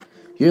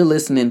You're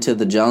listening to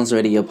the Jones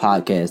Radio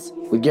Podcast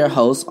with your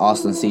host,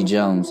 Austin C.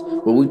 Jones,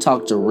 where we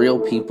talk to real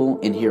people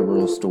and hear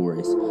real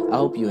stories. I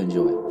hope you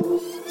enjoy it.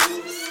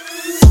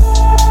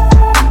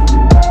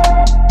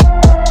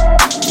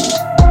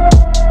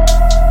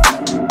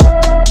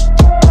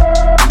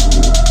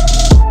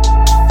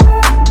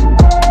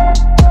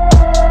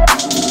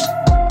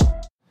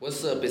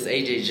 What's up? It's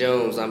AJ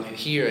Jones. I'm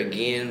here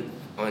again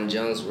on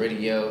Jones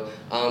Radio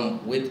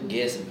with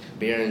guest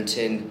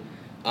Barrington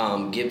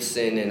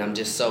Gibson, and I'm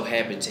just so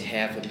happy to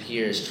have him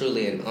here. It's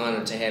truly an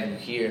honor to have you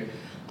here,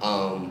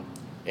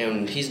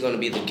 and he's going to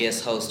be the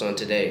guest host on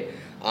today.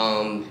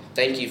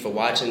 Thank you for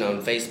watching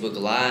on Facebook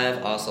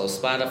Live, also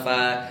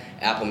Spotify,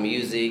 Apple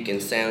Music, and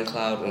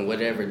SoundCloud, and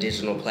whatever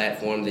digital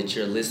platform that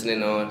you're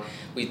listening on.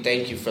 We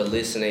thank you for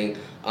listening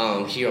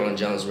here on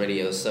Jones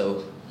Radio.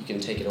 So you can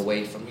take it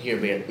away from here,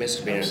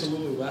 Mr. Barrington.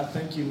 Absolutely. Well, I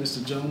thank you,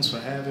 Mr. Jones, for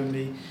having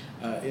me.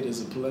 It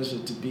is a pleasure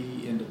to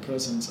be in the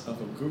presence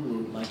of a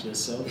guru like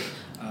yourself,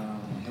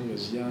 who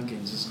is young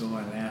and just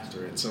going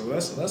after it. So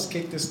let's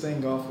kick this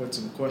thing off with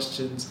some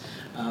questions,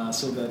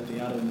 so that the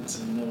audience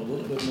can know a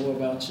little bit more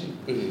about you.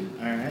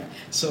 Mm-hmm. All right.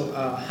 So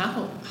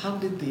how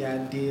did the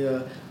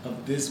idea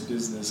of this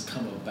business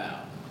come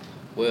about?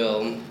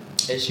 Well,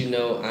 as you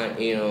know, I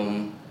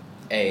am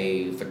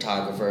a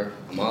photographer.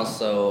 I'm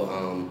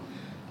also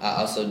I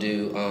also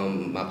do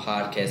my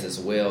podcast as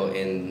well.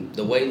 And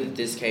the way that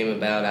this came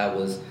about, I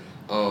was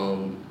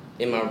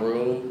in my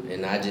room,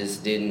 and I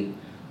just didn't.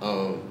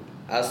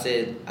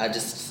 I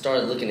just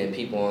started looking at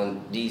people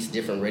on these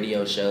different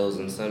radio shows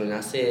and something. And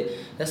I said,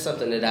 that's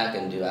something that I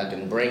can do. I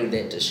can bring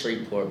that to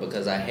Shreveport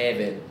because I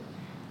haven't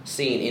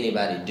seen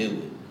anybody do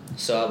it.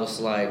 So I was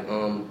like,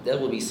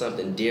 that would be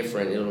something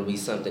different. It'll be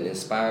something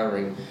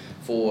inspiring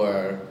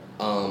for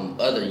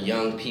other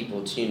young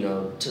people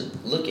to to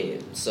look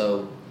at.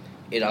 So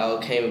it all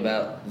came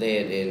about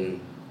that, and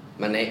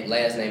my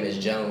last name is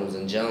Jones,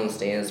 and Jones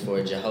stands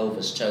for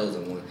Jehovah's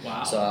Chosen One.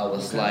 Wow. So I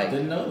was I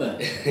didn't know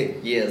that.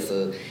 Yeah,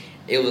 so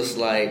it was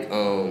like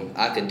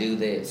I could do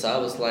that. So I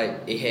was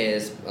like,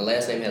 my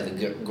last name has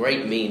a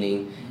great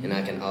meaning, mm-hmm. and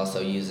I can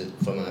also use it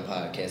for my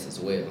podcast as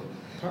well.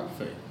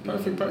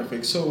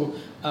 Perfect. So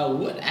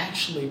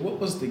what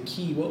was the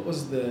key? What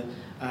was the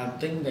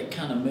thing that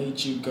kind of made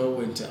you go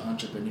into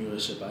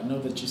entrepreneurship? I know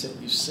that you said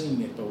you've seen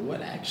it, but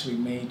what actually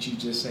made you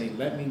just say,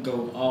 let me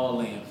go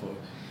all in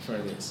for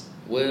this?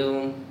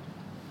 Well,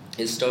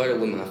 it started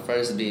with my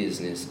first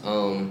business.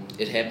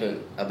 It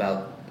happened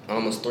about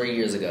almost 3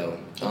 years ago.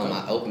 Okay.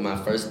 I opened my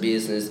first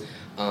business,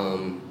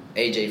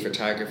 AJ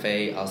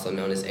Photography, also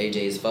known as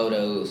AJ's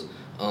Photos.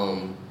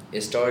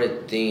 It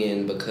started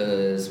then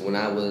because when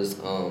I was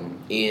how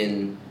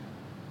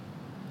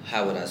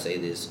would I say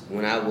this?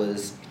 When I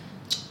was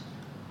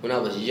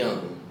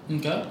young,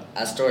 okay,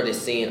 I started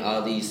seeing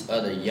all these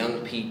other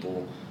young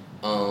people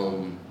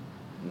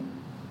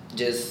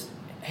just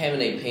having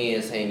their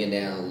pants hanging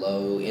down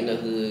low, in the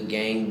hood,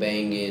 gang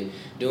banging,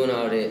 doing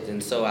all that.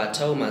 And so I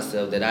told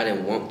myself that I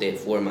didn't want that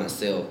for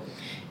myself.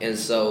 And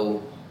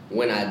so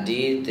when I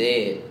did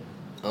that,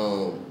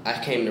 I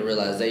came to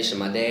realization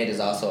my dad is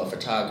also a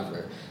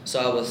photographer. So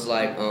I was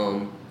like,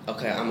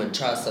 okay, I'm going to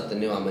try something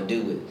new. I'm going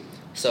to do it.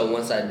 So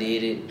once I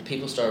did it,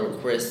 people started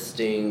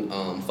requesting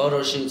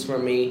photo shoots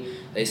from me.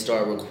 They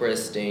started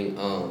requesting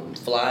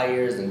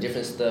flyers and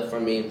different stuff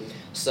from me.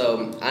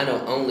 So I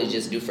don't only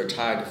just do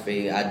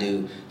photography. I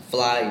do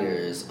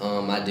flyers.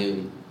 I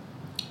do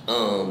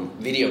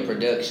video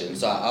production.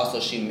 So I also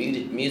shoot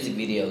music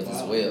videos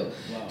as well.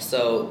 Wow.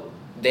 So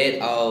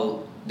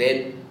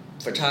that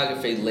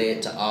photography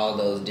led to all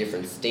those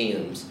different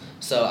stems.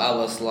 So I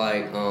was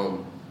like,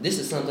 this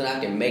is something I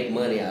can make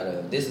money out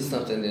of. This is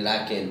something that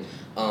I can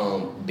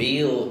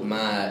build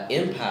my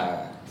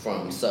empire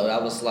from. So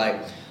I was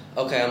like,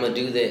 okay, I'm going to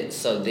do that.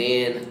 So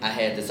then I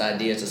had this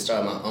idea to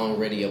start my own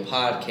radio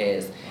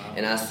podcast. Wow.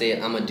 And I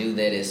said, I'm going to do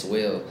that as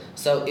well.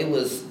 So it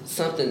was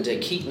something to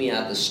keep me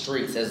out the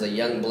streets as a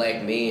young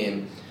black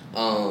man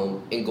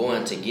and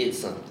going to get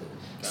something.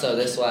 Gotcha. So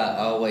that's why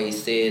I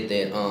always said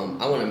that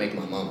I want to make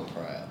my mama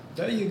proud.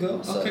 There you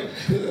go. So,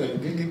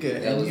 okay,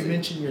 good. And you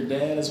mentioned your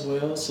dad as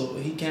well, so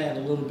he had a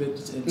little bit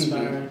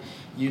inspiring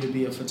you to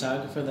be a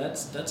photographer.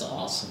 That's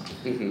awesome.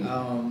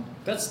 Mm-hmm.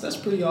 That's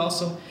pretty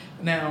awesome.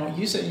 Now,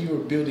 you said you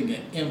were building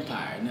an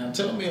empire. Now,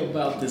 tell me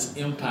about this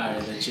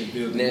empire that you're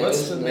building. Now,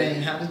 what's the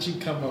name? How did you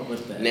come up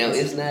with that? Now,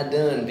 it's not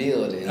done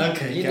building.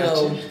 Okay,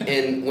 gotcha.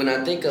 And when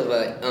I think of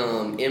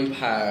an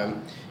empire,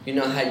 you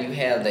know how you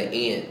have the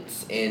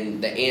ants,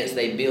 and the ants,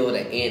 they build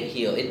an ant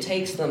hill. It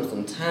takes them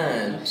some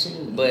time.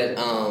 Absolutely. But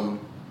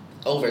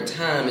over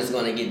time, it's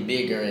going to get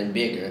bigger and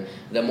bigger.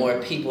 The more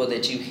people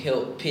that you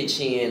help pitch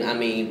in, I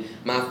mean,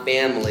 my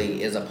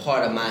family is a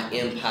part of my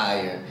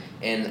empire,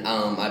 and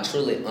I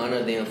truly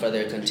honor them for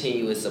their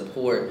continuous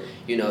support.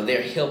 You know,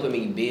 they're helping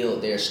me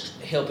build. They're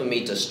helping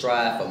me to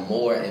strive for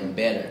more and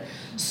better.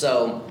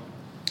 So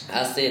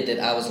I said that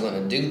I was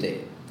going to do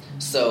that.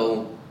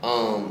 So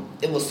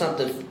it was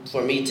something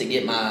for me to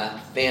get my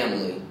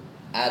family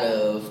out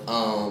of,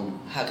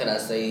 how could I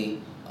say,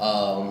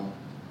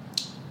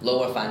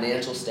 lower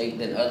financial state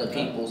than other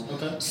people's.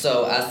 Okay.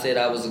 So I said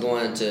I was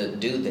going to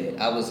do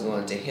that. I was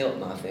going to help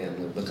my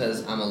family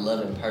because I'm a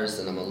loving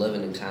person. I'm a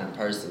loving and kind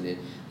person, and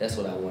that's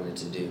what I wanted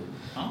to do.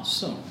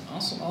 Awesome.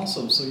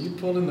 So you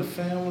pulling the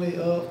family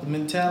up, the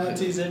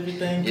mentalities,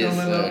 everything Yes,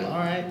 coming sir. up. All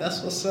right,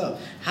 that's what's up.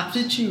 How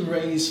did you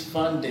raise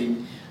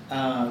funding?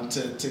 How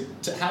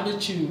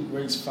did you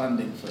raise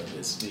funding for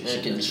this vision?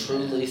 I can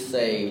truly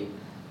say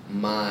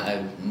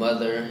my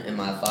mother and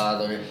my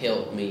father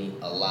helped me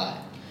a lot.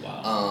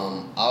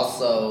 Wow.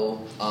 Also,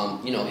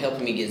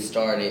 helping me get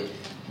started.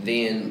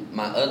 Then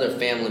my other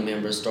family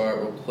members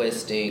started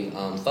requesting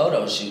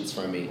photo shoots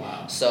for me.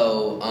 Wow.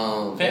 So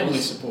Family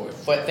support.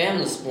 For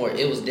family support,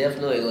 it was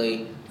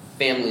definitely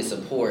family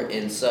support.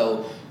 And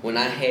so when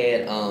I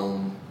had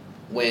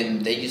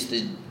when they used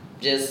to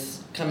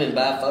just come and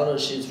buy photo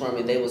shoots for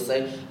me, they would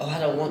say, "Oh, I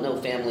don't want no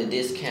family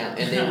discount,"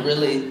 and then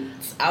really.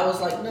 I was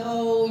like,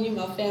 "No, you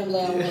my family.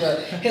 I want to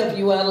help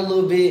you out a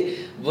little bit."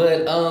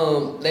 But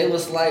they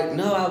was like,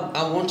 "No,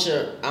 I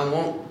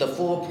want the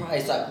full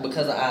price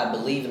because I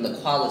believe in the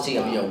quality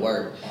of your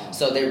work." Wow.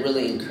 So they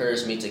really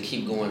encouraged me to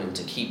keep going and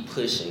to keep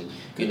pushing,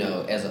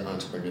 as an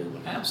entrepreneur.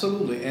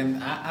 Absolutely,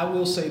 and I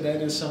will say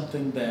that is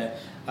something that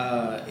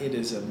it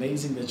is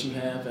amazing that you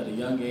have at a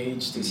young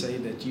age to say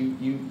that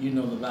you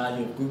know the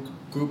value of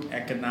group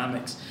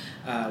economics,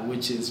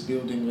 which is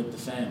building with the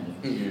family.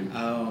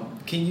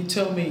 Mm-hmm. Can you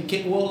tell me?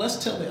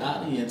 Let's tell the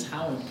audience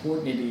how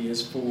important it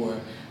is for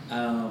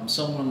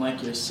someone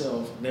like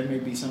yourself. There may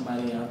be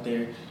somebody out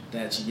there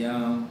that's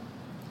young.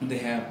 They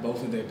have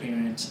both of their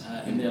parents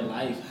in their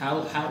life.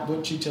 How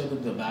would you tell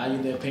them to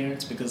value their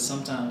parents? Because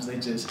sometimes they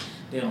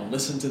don't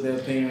listen to their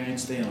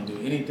parents. They don't do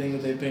anything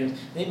with their parents.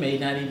 They may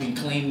not even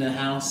clean the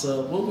house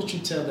up. What would you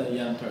tell that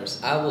young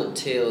person? I would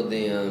tell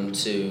them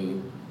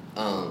to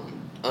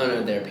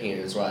honor their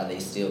parents while they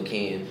still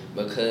can,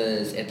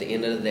 because at the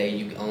end of the day,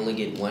 you only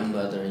get one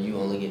mother and you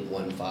only get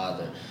one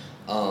father.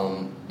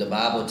 The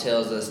Bible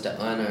tells us to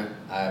honor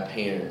our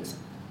parents.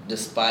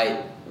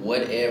 Despite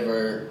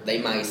whatever they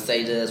might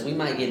say to us, we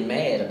might get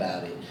mad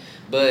about it.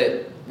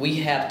 But we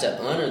have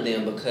to honor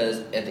them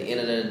because at the end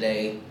of the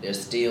day, they're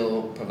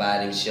still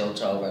providing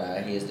shelter over our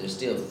heads. They're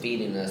still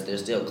feeding us. They're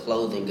still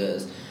clothing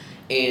us.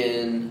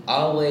 And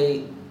I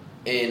will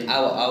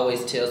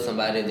always tell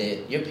somebody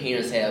that your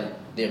parents have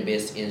their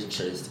best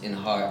interest in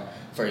heart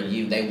for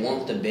you. They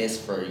want the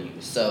best for you.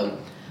 So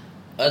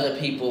other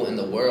people in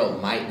the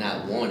world might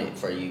not want it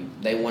for you.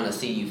 They want to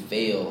see you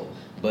fail,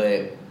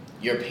 but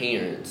your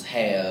parents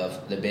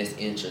have the best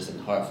interest in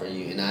heart for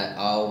you. And I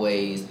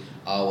always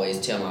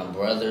tell my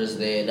brothers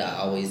that. I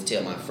always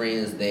tell my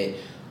friends that.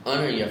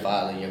 Honor your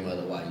father and your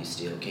mother while you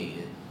still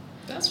can.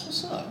 That's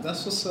what's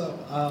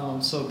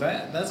up. So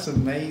that's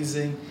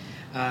amazing.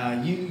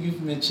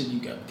 You've mentioned you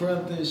got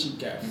brothers, you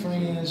got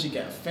friends, you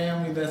got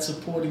family that's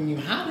supporting you.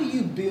 How do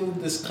you build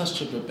this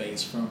customer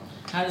base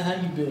how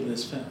do you build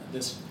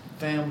this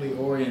family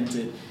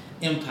oriented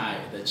empire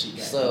that you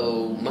got?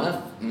 So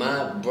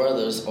my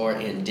brothers are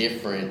in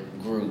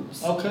different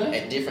groups. Okay.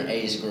 At different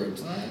age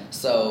groups. Right.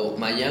 So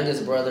my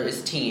youngest brother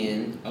is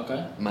 10.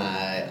 Okay.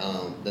 My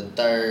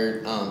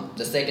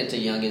the second to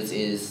youngest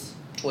is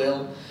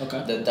 12.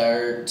 Okay. The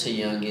third to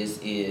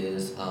youngest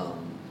is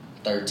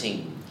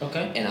 13.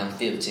 Okay. And I'm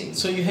 15.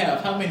 So you have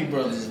how many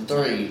brothers? 3.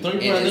 Three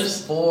and brothers?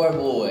 It's 4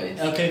 boys.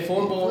 Okay,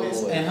 4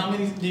 boys. And how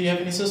many? Do you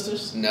have any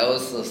sisters? No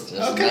sisters.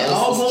 Okay, no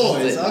all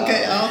sisters boys.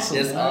 Okay, awesome.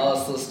 It's all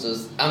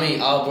sisters. I mean,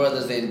 all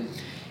brothers, and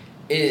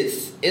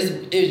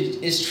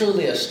it's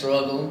truly a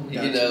struggle.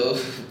 Gotcha.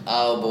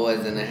 All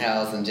boys in the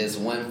house and just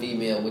one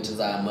female, which is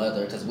our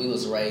mother, because we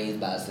was raised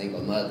by a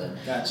single mother.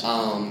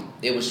 Gotcha.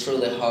 It was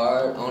truly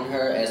hard on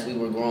her as we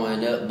were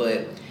growing up,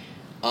 but.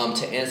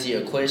 To answer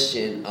your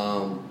question,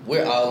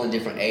 we're all in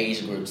different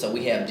age groups, so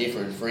we have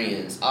different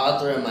friends. All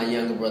 3 of my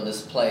younger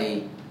brothers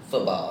play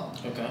football.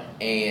 Okay.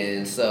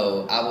 And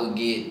so I would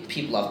get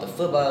people off the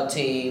football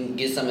team,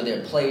 get some of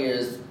their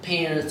players'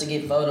 parents to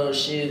get photo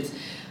shoots,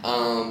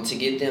 to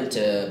get them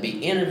to be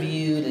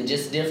interviewed and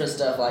just different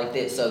stuff like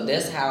that. So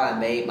that's how I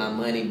made my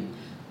money,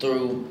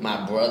 through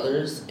my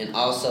brothers and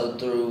also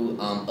through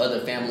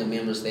other family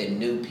members that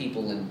knew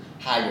people in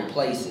higher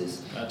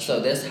places. Gotcha. So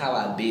that's how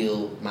I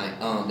build my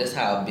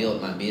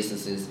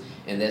businesses,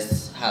 and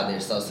that's how they're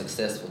so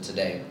successful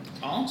today.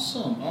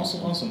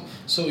 Awesome.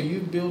 So you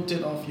built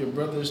it off your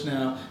brothers.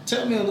 Now,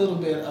 tell me a little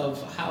bit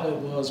of how it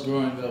was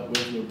growing up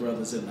with your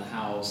brothers in the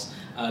house.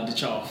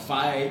 Did y'all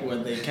fight? Were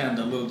they kind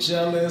of a little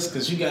jealous?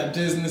 Because you got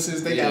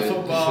businesses, they got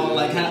football.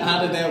 Like,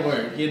 how did that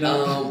work?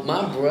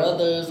 My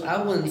brothers,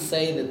 I wouldn't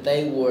say that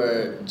they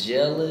were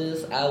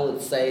jealous. I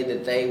would say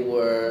that they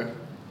were,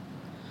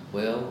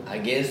 well, I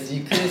guess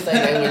you could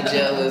say they were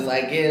jealous,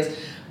 I guess.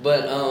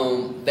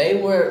 But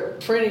they were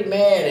pretty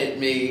mad at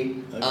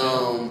me.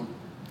 Okay.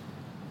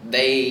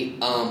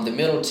 The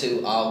middle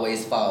 2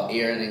 always fought,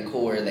 Aaron and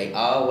Corey. They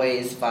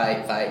always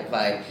fight.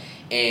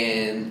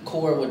 And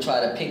Corey would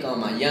try to pick on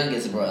my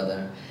youngest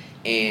brother.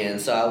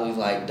 And so I was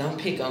like, don't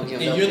pick on him.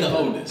 And you're the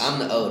oldest. I'm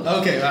the oldest.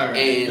 Okay, all right.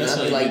 And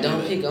I'd be like,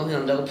 don't pick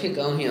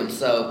on him.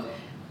 So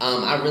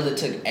I really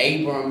took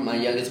Abram, my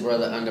youngest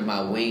brother, under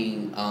my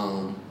wing,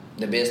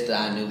 the best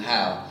that I knew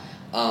how,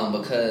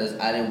 because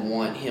I didn't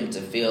want him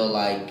to feel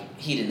like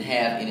he didn't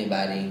have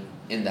anybody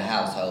in the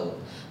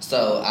household.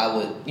 So I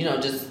would,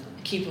 just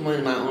keep him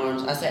in my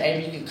arms. I said,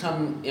 Abram, you can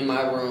come in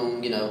my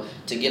room,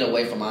 to get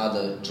away from all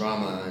the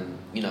drama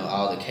and,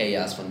 all the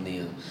chaos from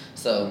them.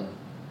 So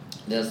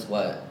that's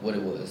what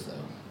it was, though.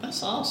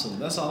 That's awesome.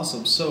 That's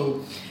awesome.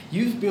 So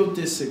you've built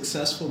this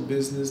successful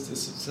business,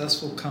 this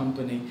successful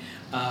company,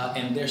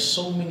 and there's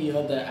so many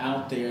other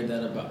out there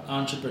that are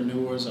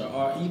entrepreneurs or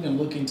are even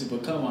looking to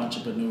become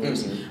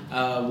entrepreneurs.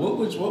 Mm-hmm.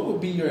 What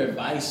would be your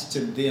advice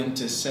to them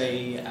to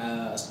say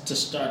to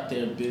start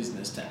their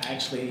business, to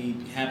actually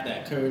have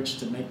that courage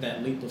to make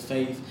that leap of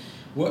faith?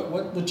 What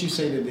would you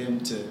say to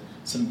them, to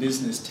some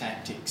business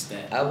tactics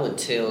that I would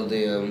tell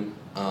them?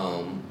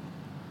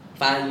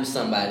 Find you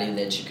somebody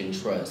that you can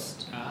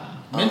trust.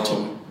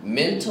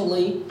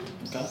 Mentally,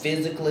 okay.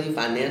 Physically,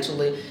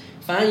 financially.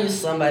 Find you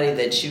somebody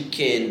that you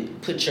can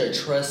put your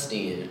trust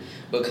in,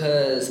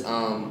 because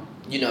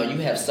you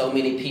have so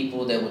many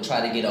people that will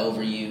try to get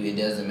over you. It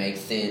doesn't make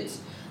sense.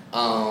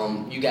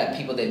 You got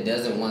people that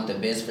doesn't want the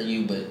best for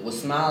you, but will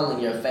smile in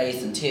your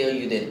face and tell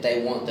you that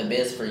they want the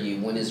best for you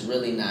when it's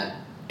really not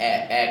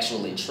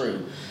actually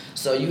true.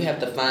 So you have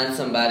to find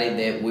somebody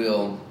that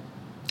will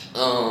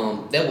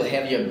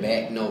have your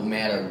back no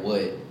matter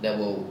what, that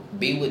will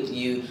be with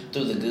you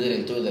through the good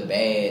and through the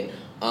bad.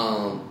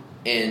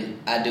 And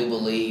I do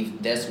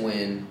believe that's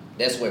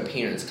where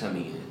parents come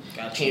in.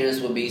 Gotcha. Parents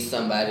will be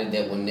somebody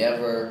that will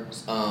never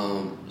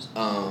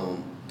throw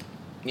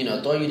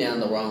you down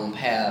the wrong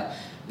path.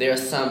 There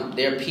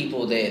are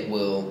people that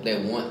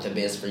want the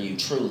best for you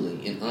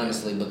truly and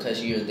honestly,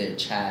 because you're their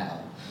child.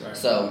 Right.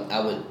 So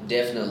I would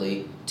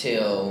definitely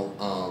tell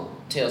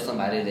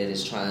somebody that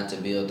is trying to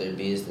build their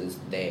business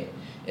that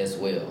as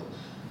well.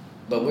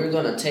 But we're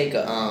going to take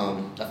a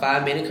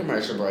 5-minute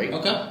commercial break.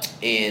 Okay.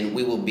 And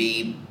we will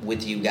be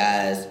with you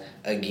guys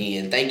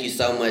again. Thank you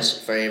so much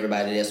for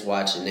everybody that's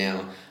watching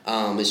now.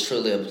 It's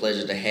truly a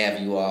pleasure to have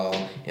you all.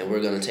 And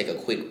we're going to take a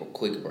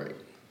quick break.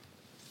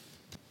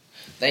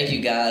 Thank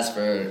you guys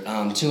for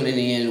tuning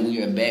in.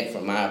 We are back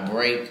from our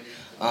break.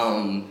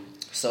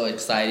 So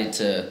excited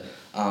to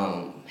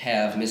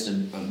have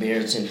Mr.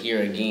 Barrington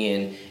here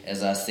again,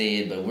 as I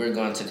said, but we're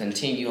going to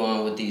continue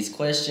on with these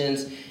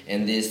questions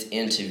and this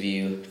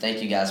interview.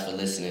 Thank you guys for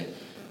listening.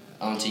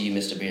 On to you,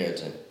 Mr.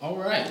 Barrington. All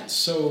right,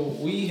 so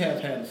we have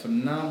had a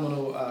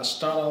phenomenal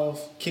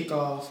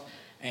kickoff,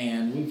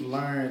 and we've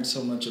learned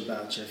so much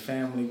about your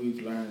family.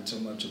 We've learned so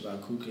much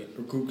about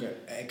KUKA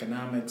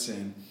economics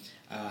and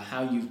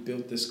how you've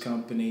built this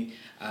company,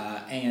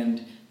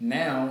 and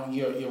now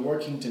you're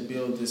working to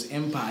build this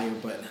empire.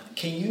 But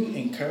can you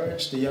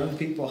encourage the young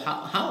people?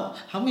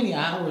 How many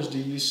hours do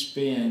you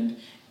spend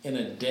in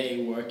a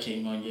day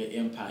working on your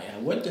empire?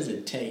 What does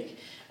it take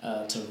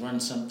to run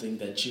something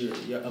that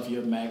you're of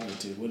your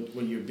magnitude?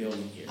 What you're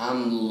building here?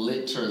 I'm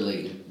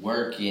literally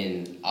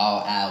working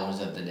all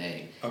hours of the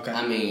day. Okay.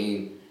 I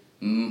mean,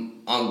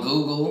 on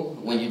Google,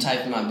 when you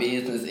type in my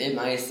business, it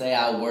might say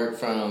I work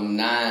from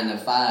 9 to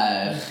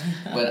 5,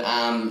 but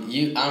I'm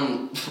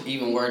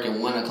even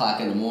working 1 o'clock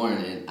in the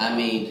morning. I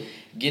mean,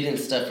 getting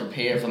stuff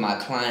prepared for my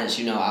clients.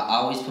 I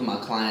always put my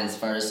clients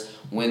first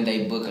when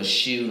they book a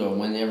shoot or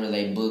whenever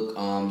they book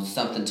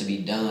something to be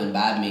done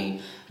by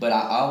me. But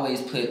I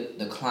always put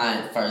the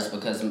client first,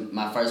 because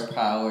my first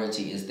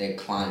priority is their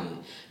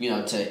client.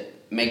 To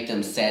make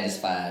them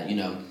satisfied.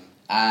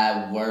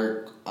 I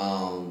work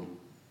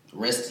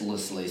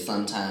restlessly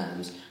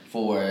sometimes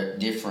for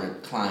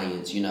different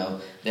clients,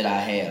 that I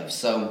have.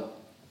 So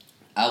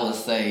I would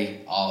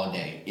say all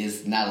day.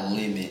 It's not a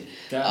limit.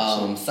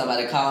 Gotcha.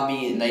 Somebody call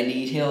me and they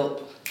need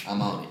help,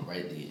 I'm on it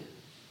right then.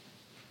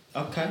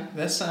 Okay,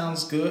 that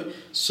sounds good.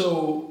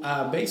 So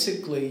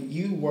basically,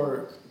 you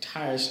work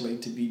tirelessly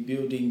to be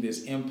building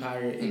this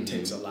empire. It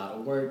takes a lot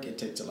of work. It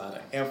takes a lot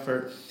of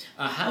effort.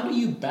 How do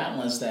you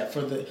balance that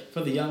for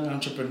the young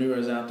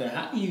entrepreneurs out there?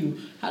 How do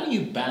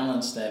you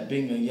balance that,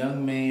 being a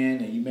young man,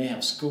 and you may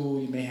have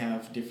school, you may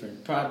have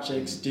different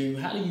projects due?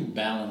 How do you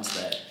balance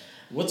that?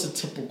 What's a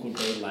typical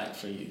day like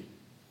for you?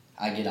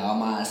 I get all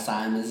my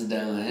assignments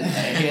done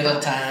ahead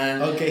of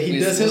time. Okay, he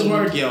does his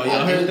work, y'all.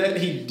 Y'all heard that?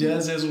 He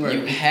does his work.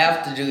 You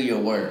have to do your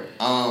work.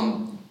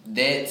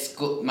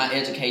 My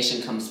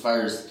education comes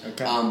first.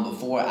 Okay.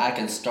 Before I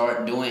can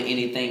start doing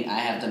anything, I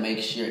have to make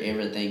sure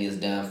everything is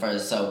done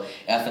first. So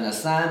if an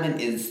assignment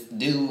is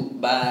due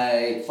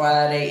by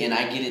Friday and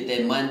I get it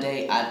that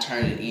Monday, I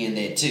turn it in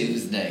that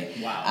Tuesday.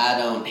 Wow. I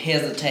don't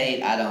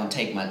hesitate. I don't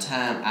take my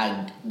time.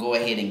 I go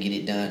ahead and get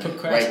it done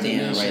right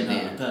then,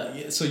 right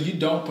there. So you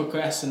don't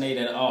procrastinate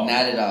at all?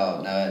 Not at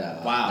all. Not at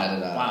all. Wow. Not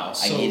at all. Wow.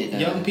 So I get it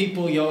done. Young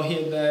people, y'all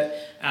hear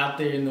that? Out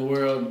there in the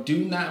world,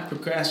 do not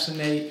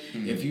procrastinate.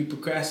 Mm-hmm. If you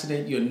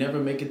procrastinate, you'll never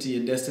make it to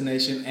your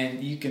destination.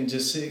 And you can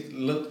just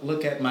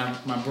look at my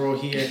bro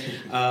here.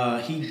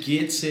 He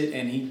gets it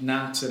and he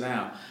knocks it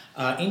out.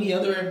 Any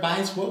other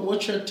advice?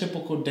 What's your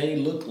typical day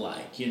look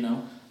like?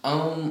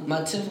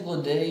 My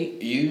typical day,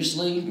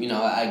 usually,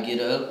 I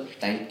get up,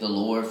 thank the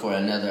Lord for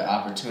another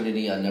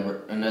opportunity,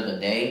 another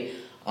day,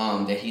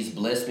 that He's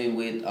blessed me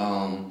with,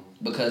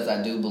 because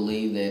I do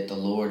believe that the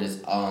Lord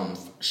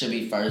should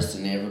be first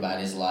in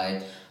everybody's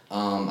life.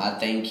 I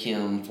thank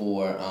Him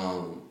for,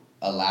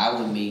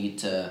 allowing me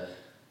to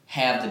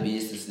have the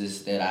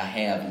businesses that I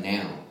have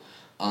now,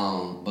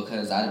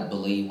 because I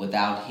believe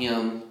without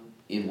Him,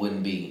 it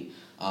wouldn't be.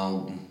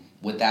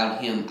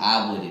 Without Him,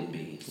 I wouldn't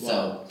be. Wow.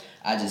 So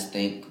I just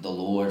thank the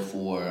Lord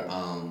for,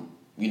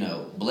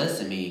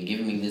 blessing me and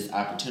giving me this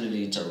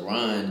opportunity to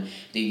run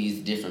these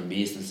different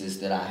businesses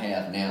that I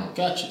have now.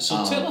 Gotcha.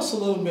 So tell us a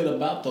little bit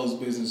about those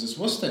businesses.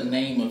 What's the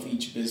name of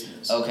each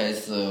business? Okay,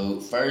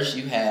 so first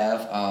you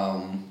have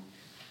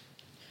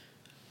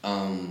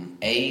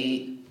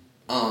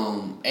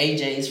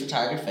AJ's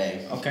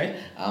Photography. Okay.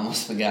 I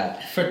almost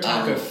forgot.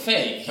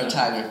 Photography.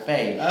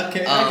 Photography.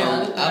 Okay, I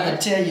got it. I'm going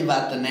to tell you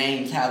about the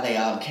names, how they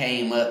all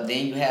came up.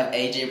 Then you have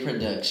AJ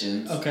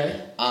Productions.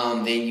 Okay.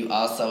 Then you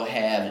also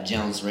have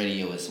Jones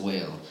Radio as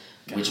well,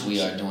 which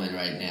we are doing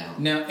right now.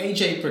 Now,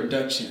 AJ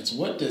Productions,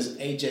 what does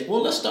AJ...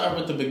 Well, let's start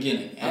with the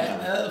beginning.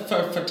 Okay.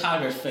 For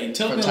Photography.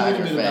 Tell me a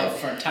little bit about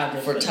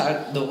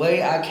Photography. The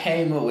way I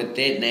came up with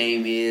that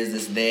name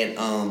is that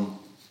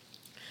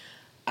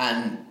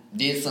I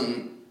did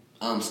some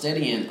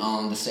studying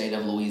on the state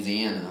of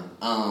Louisiana,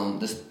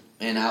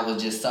 and I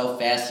was just so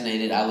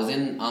fascinated. I was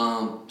in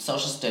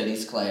social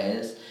studies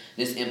class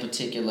this in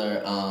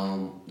particular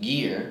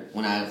year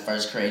when I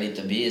first created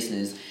the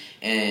business,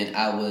 and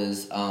I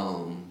was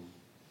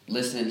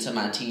listening to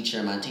my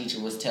teacher. My teacher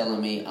was telling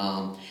me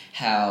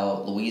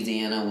how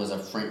Louisiana was a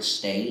French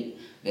state.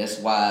 That's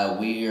why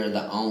we're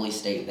the only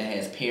state that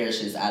has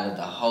parishes out of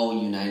the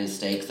whole United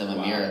States of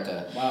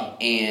America. Wow.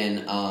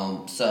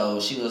 And so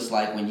she was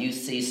like, when you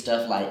see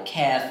stuff like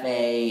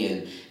cafe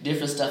and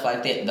different stuff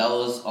like that,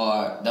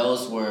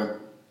 those were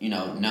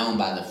known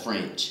by the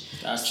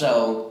French. Gotcha.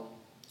 So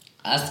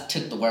I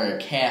took the word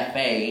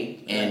cafe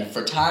and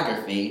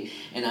photography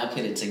and I put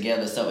it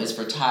together. So it's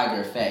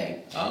photography.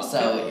 Okay.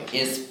 So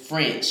it's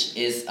French.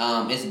 It's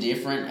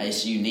different.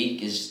 It's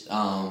unique.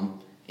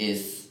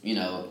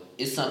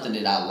 It's something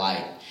that I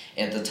liked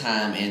at the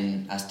time,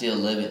 and I still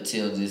love it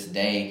till this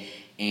day.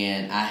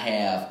 And I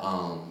have,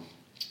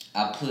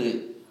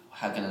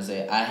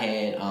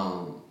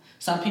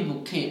 some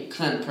people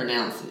couldn't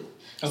pronounce it.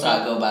 Okay. So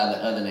I go by the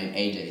other name,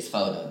 AJ's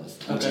Photos,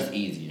 which is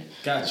easier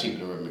for people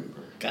to remember.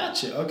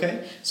 Gotcha.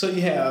 Okay. So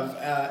you have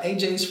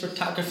AJ's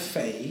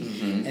Photography,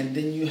 and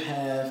then you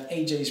have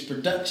AJ's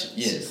Productions.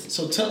 Yes.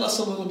 So tell us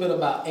a little bit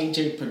about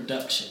AJ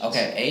Productions.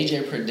 Okay.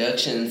 AJ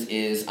Productions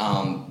is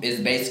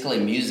basically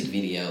music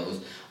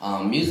videos,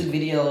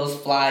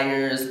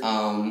 flyers,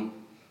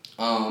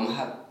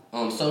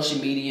 social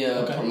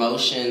media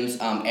promotions,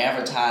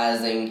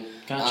 advertising.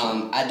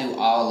 Gotcha. I do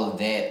all of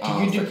that.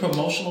 Do you do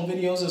promotional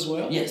videos as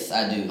well? Yes,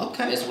 I do.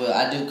 Okay. As well,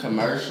 I do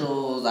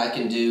commercials. I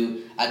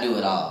do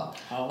it all.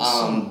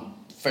 Awesome.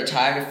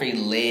 Photography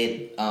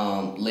led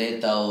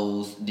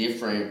those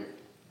different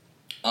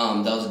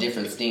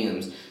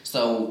stems.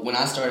 So when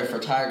I started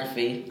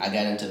photography, I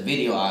got into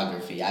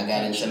videography. I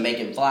got into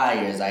making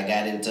flyers. I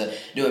got into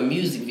doing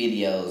music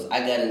videos. I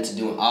got into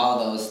doing all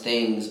those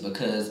things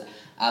because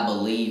I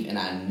believe and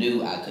I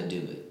knew I could do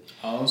it.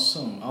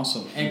 Awesome.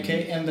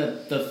 Okay, and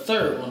the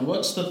third one,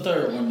 what's the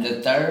third one?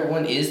 The third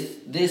one is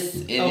this.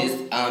 It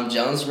is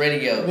Jones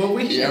Radio.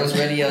 Jones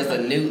Radio is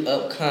a new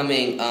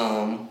upcoming,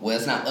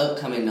 it's not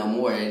upcoming no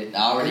more. It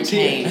already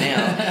came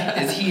now.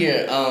 It's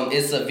here.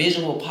 It's a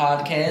visual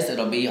podcast.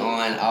 It'll be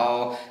on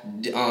all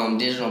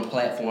digital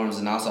platforms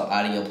and also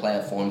audio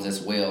platforms as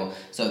well.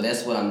 So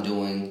that's what I'm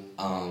doing.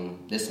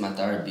 This is my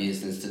third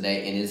business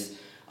today, and it's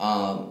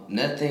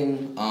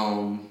nothing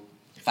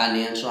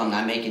financial. I'm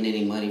not making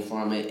any money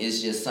from it.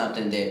 It's just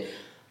something that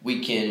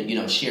we can,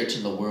 share to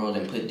the world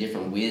and put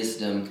different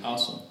wisdom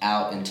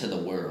out into the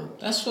world.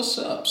 That's what's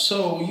up.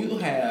 So you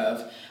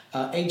have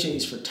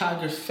AJ's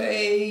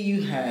Photography,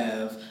 you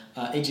have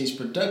AJ's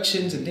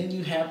Productions, and then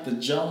you have the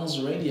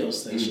Jones Radio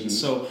Station.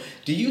 So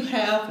do you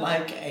have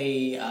like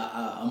a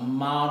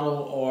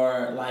model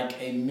or like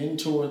a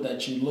mentor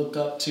that you look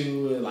up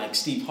to, like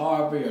Steve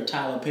Harvey or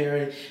Tyler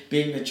Perry,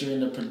 being that you're in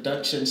the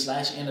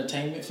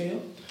production/entertainment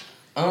field?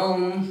 I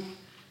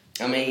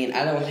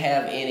don't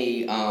have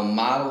any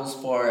models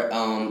for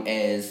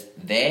as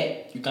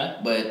that. Okay.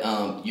 But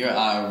you're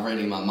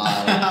already my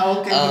model.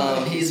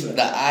 Okay. He's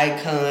the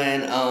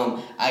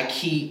icon. I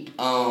keep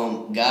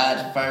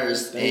God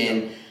first,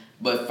 and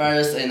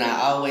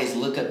I always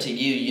look up to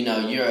you.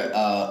 You're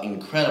an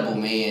incredible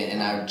man, and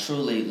I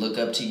truly look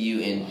up to you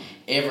in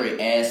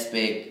every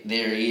aspect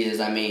there is.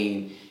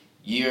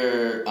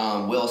 You're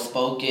well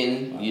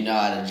spoken. You know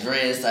how to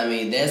dress.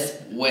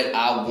 That's what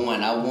I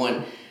want. I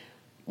want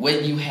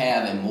what you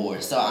have and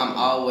more. So I'm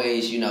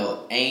always,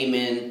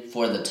 aiming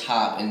for the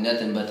top and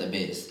nothing but the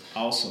best.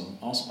 Awesome,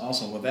 awesome,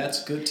 awesome. Well,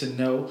 that's good to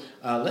know.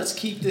 Let's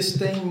keep this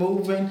thing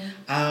moving.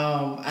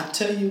 I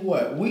tell you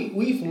what,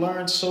 we've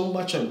learned so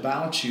much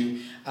about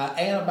you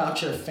and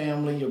about your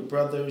family, your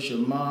brothers, your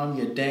mom,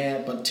 your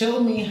dad. But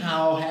tell me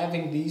how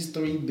having these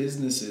three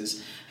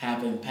businesses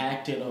have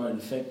impacted or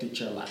affected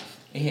your life.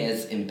 It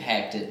has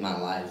impacted my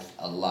life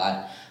a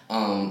lot.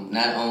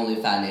 Not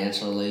only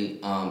financially,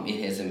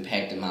 it has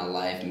impacted my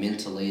life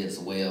mentally as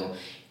well.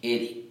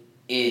 It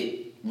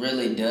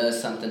really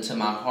does something to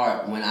my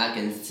heart when I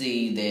can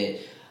see that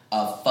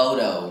a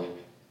photo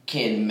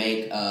can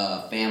make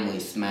a family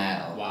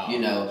smile. Wow. You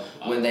know,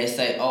 when they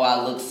say,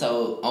 I'm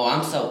so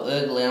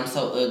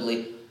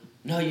ugly.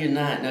 No, you're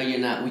not.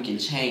 We can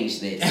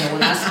change that.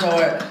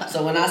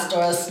 So when I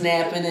start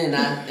snapping and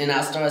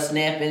I start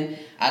snapping,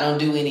 I don't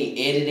do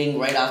any editing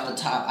right off the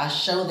top. I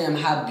show them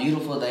how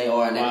beautiful they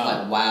are, and they're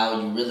like,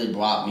 "Wow, you really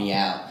brought me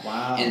out."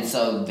 Wow. And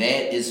so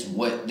that is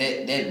what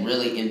that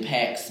really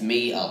impacts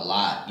me a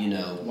lot. You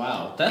know.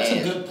 Wow, that's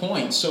a good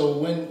point. So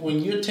when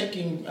you're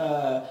taking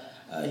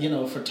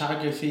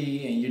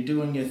photography and you're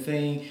doing your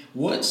thing,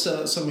 what's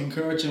some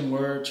encouraging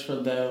words for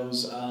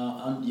those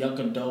young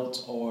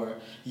adults or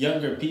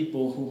younger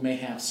people who may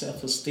have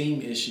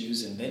self-esteem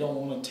issues and they don't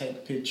want to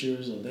take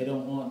pictures or they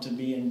don't want to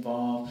be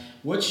involved?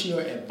 What's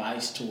your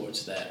advice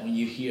towards that when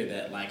you hear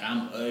that, like,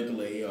 I'm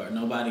ugly or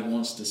nobody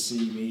wants to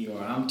see me or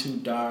I'm too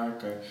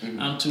dark or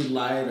I'm too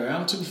light or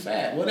I'm too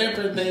fat,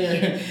 whatever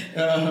their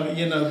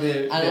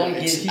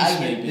excuse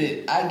may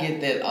be. I get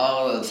that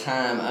all the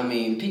time. I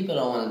mean, people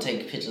don't want to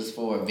take pictures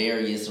for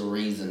various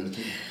reasons,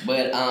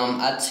 but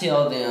I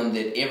tell them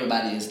that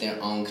everybody is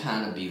their own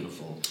kind of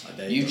beautiful.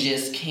 You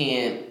just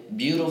can't.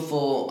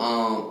 Beautiful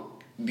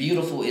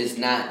is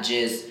not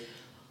just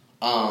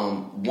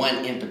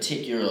one in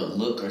particular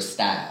look or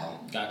style.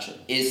 Gotcha.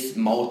 It's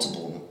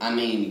multiple. I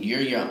mean,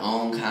 you're your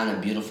own kind of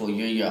beautiful.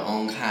 You're your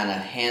own kind of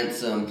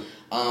handsome.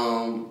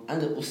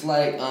 And it was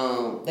like,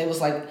 they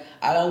was like,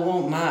 I don't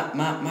want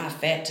my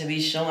fat to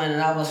be showing,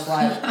 and I was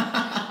like,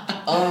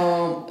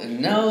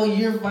 no,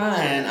 you're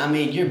fine. I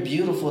mean, you're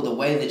beautiful the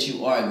way that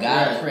you are.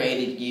 God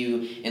created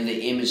you in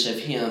the image of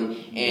Him,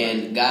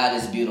 and God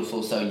is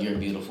beautiful, so you're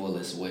beautiful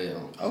as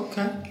well.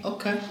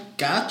 Okay.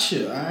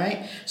 Gotcha. All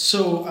right.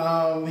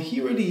 So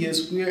here it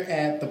is. We're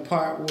at the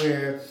part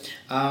where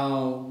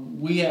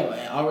we have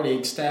already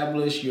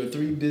established your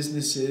three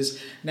businesses.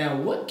 Now,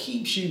 what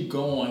keeps you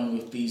going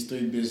with these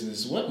three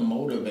businesses? What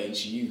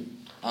motivates you?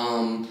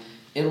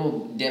 It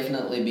will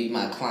definitely be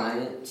my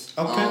clients.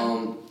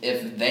 Okay.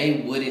 If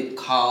they wouldn't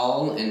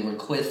call and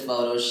request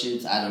photo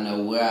shoots, I don't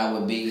know where I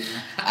would be.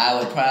 I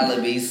would probably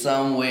be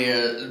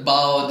somewhere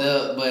balled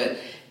up, but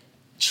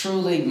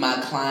truly my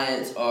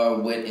clients are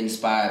what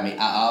inspire me.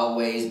 I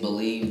always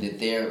believe that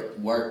their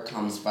work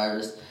comes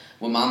first.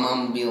 When my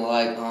mom would be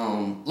like,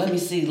 let me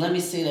see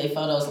their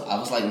photos, I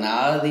was like,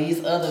 nah,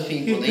 these other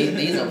people,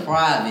 these are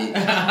private.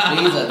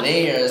 These are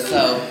theirs.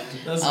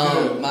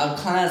 So my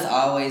clients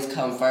always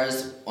come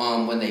first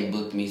when they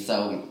book me.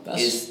 So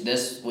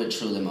that's what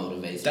truly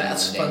motivates me.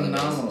 That's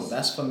phenomenal.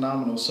 That's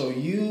phenomenal. So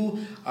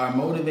you are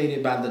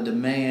motivated by the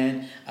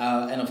demand,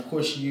 and of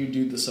course you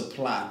do the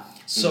supply.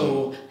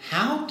 So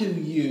how do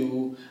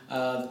you,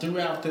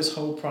 throughout this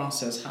whole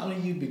process, how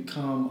do you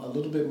become a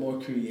little bit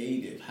more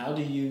creative? How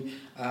do you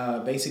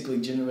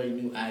basically generate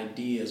new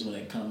ideas when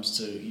it comes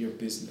to your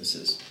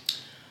businesses?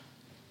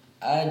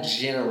 I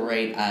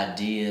generate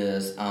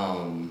ideas,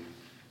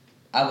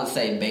 I would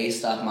say,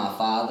 based off my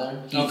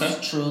father. He's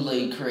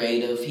truly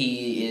creative.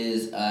 He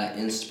is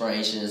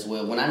inspiration as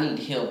well. When I need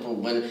help or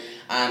when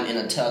I'm in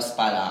a tough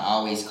spot, I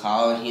always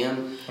call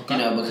him,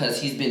 because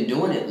he's been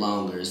doing it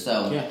longer.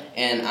 So,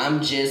 and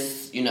I'm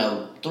just,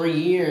 3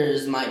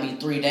 years might be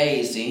 3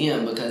 days to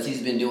him because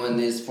he's been doing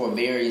this for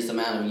various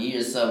amount of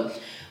years. So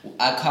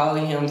I call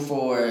him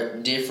for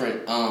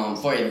different,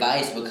 for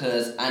advice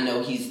because I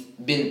know he's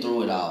been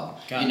through it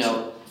all,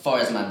 as far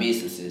as my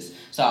businesses.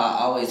 So I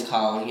always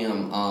call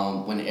him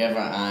whenever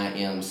I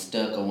am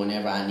stuck or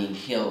whenever I need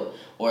help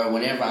or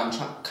whenever I'm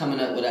coming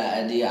up with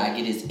an idea. I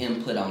get his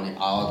input on it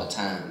all the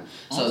time.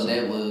 Awesome. So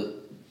that would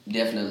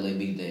definitely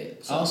be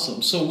that. So.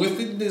 Awesome. So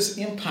within this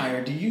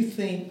empire, do you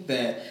think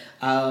that,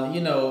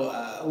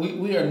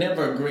 we are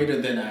never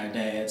greater than our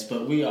dads,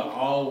 but we are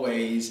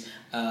always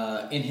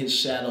in his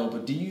shadow.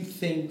 But do you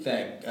think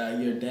that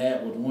your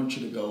dad would want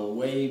you to go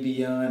way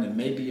beyond and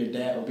maybe your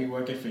dad will be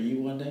working for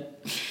you one day?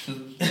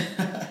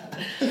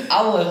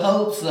 I would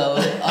hope so.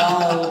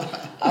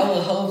 I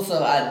would hope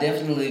so. I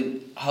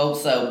definitely hope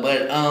so.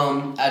 But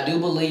I do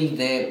believe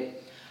that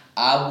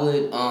I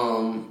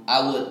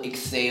would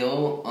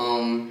excel.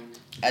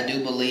 I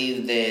do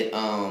believe that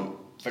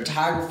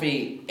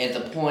photography at the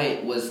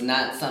point was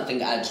not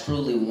something I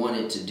truly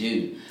wanted to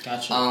do.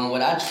 Gotcha.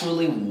 What I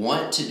truly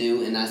want to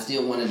do, and I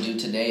still want to do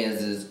today,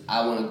 is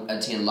I want to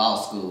attend law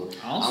school.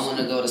 Awesome. I want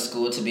to go to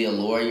school to be a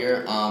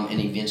lawyer and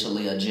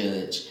eventually a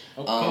judge.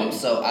 Okay.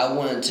 So I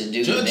wanted to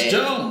do Judge that.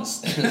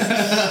 Jones.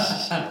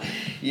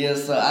 Yeah,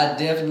 so I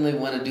definitely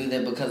want to do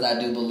that because I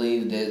do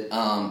believe that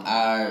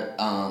our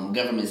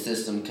government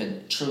system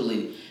could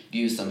truly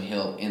use some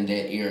help in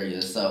that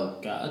area. So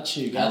got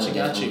you.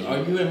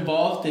 Are you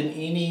involved in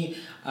any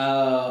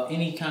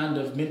kind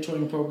of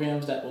mentoring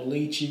programs that will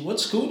lead you? What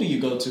school do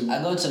you go to?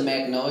 I go to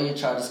Magnolia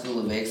Charter School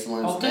of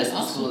Excellence. Okay, that's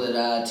the school that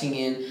I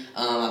attend.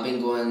 I've been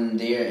going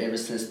there ever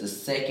since the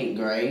 2nd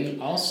grade.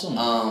 Awesome.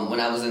 When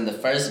I was in the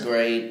 1st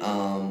grade,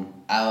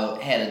 I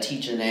had a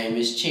teacher named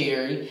Miss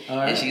Cherry,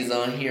 and she's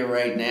on here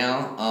right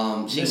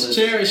now. Miss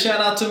Cherry,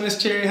 shout out to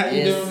Miss Cherry. How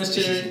you doing, Miss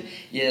Cherry?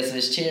 Yes,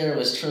 Miss Cherry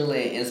was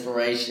truly an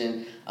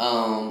inspiration.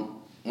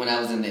 When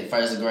I was in the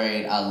 1st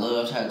grade, I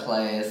loved her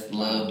class,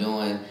 loved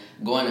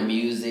going to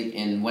music,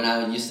 and when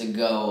I used to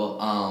go,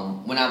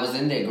 when I was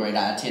in that grade,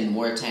 I attended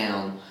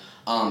Moortown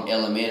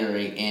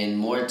Elementary. In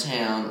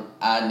Moortown,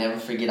 I never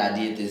forget, I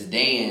did this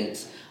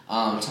dance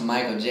to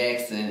Michael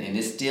Jackson, and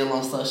it's still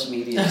on social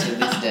media to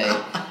this day.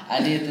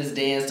 I did this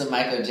dance to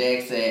Michael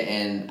Jackson,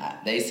 and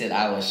they said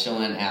I was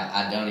showing out.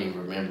 I don't even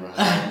remember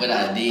what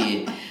I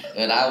did,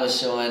 but I was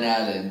showing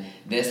out, and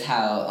that's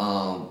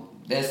how.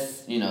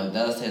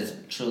 Those has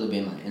truly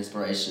been my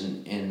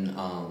inspiration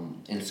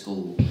in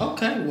school.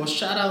 Okay, well,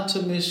 shout out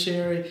to Miss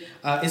Cherry.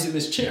 Is it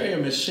Miss Cherry or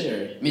Miss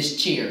Sherry?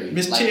 Miss Cherry.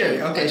 Miss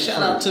Cherry. Okay,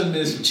 shout out to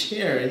Miss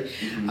Cherry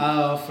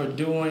for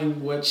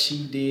doing what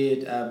she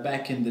did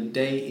back in the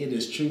day. It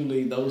is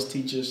truly those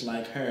teachers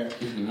like her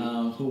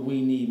who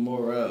we need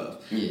more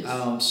of.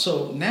 Yes.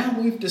 So now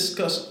we've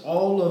discussed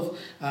all of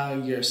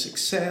your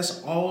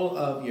success, all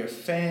of your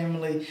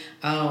family,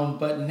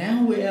 but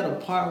now we're at a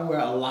part where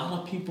a lot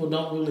of people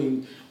don't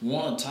really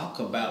want to talk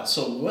about.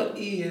 So what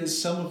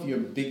is some of your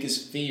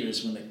biggest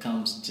fears when it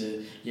comes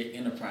to your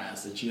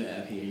enterprise that you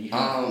have here? You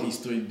have these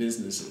 3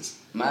 businesses.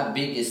 My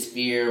biggest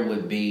fear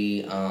would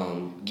be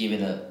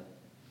giving up,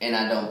 and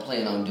I don't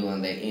plan on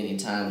doing that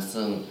anytime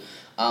soon.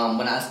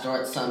 When I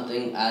start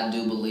something, I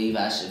do believe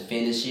I should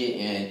finish it,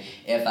 and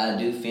if I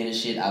do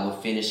finish it, I will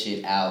finish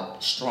it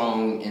out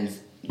strong and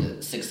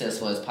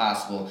successful as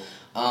possible.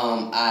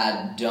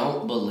 I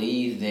don't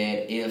believe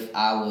that if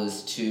I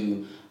was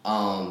to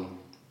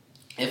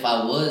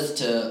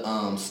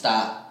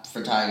stop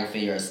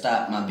photography or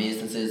stop my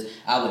businesses,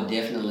 I would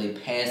definitely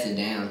pass it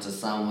down to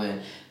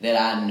someone that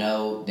I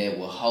know that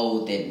will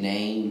hold that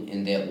name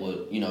and that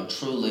would,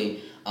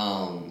 truly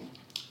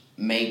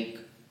make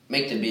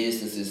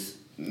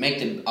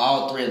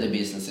all 3 of the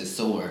businesses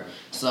soar.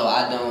 So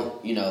I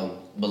don't,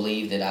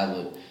 believe that I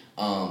would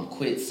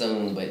quit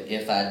soon, but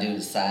if I do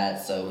decide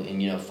so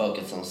and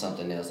focus on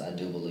something else, I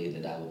do believe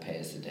that I will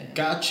pass it down.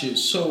 Got you.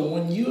 So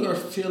when you are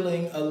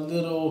feeling a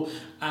little,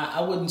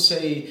 I wouldn't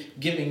say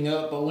giving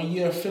up, but when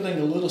you're feeling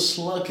a little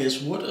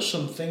sluggish, what are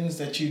some things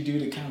that you do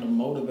to kind of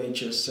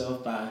motivate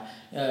yourself by,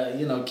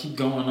 keep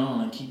going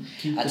on and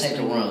keep I take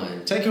a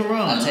run. Take a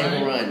run. I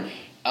take a run.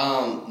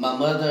 My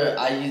mother,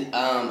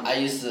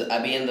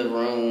 I'd be in the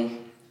room,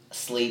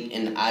 sleep,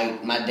 and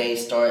my day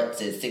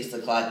starts at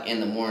 6:00 in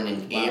the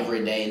morning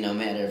every day, no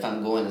matter if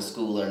I'm going to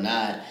school or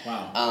not.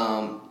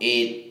 Wow.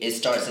 It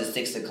starts at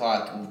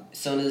 6:00. As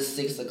soon as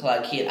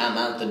 6:00 hit, I'm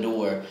out the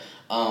door.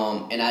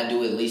 And I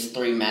do at least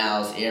 3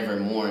 miles every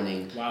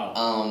morning.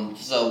 Wow.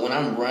 So when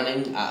I'm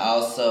running,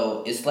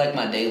 it's like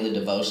my daily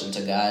devotion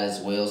to God as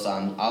well. So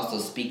I'm also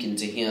speaking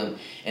to Him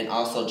and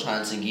also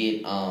trying to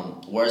get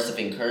words of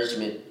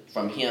encouragement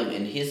from Him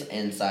and His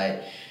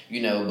insight,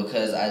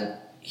 because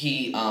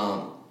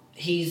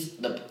He's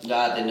the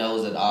God that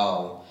knows it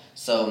all.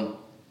 So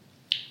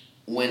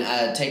when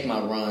I take my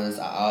runs,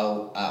 I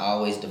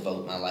always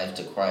devote my life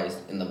to Christ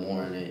in the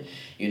morning,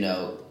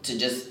 to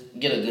just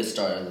get a good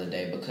start on the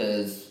day,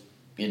 because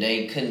your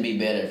day couldn't be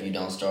better if you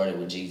don't start it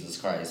with Jesus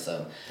Christ.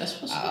 So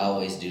I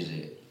always do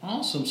that.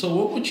 Awesome. So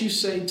what would you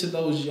say to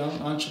those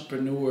young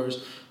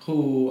entrepreneurs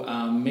who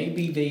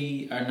maybe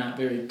they are not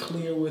very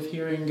clear with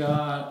hearing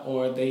God,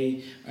 or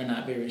they are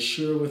not very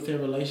sure with their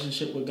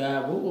relationship with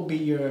God? What would be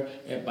your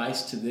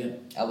advice to them?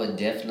 I would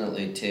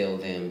definitely tell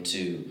them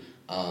to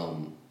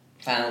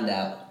find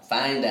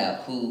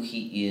out who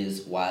He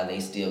is while they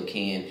still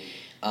can.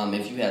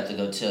 If you have to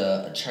go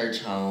to a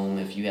church home,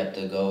 if you have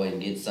to go and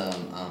get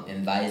some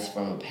advice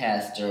from a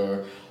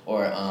pastor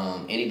or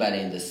anybody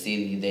in the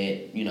city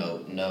that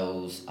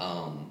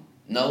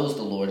knows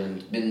the Lord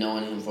and been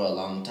knowing Him for a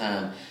long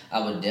time, I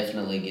would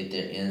definitely get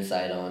their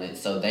insight on it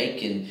so they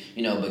can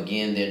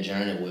begin their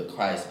journey with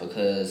Christ,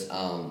 because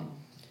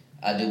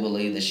I do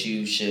believe that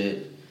you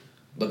should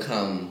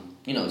become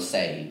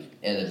saved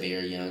at a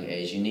very young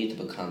age. You need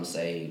to become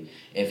saved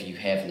if you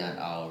have not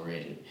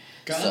already.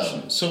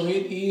 Gotcha. So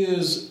it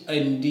is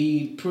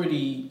indeed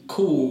pretty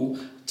cool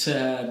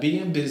to be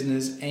in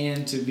business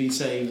and to be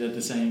saved at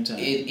the same time.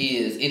 It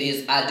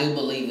is. I do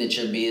believe that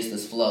your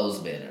business flows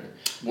better.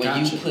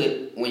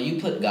 When you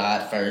put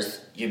God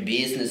first, your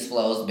business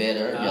flows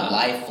better, your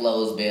life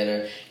flows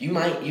better.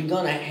 You're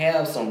gonna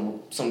have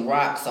some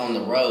rocks on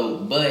the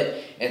road, but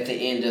at the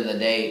end of the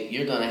day,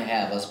 you're gonna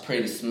have a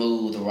pretty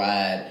smooth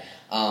ride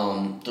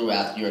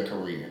throughout your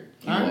career.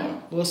 You are.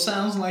 Well,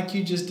 sounds like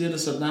you just did a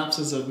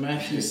synopsis of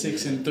Matthew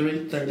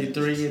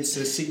 6:33. It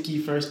says, "Seek ye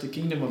first the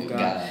kingdom of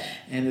God,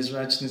 and His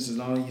righteousness,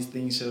 and all these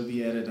things shall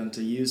be added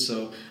unto you."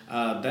 So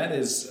that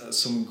is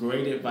some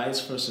great advice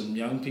for some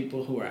young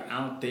people who are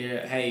out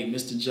there. Hey,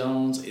 Mr.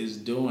 Jones is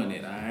doing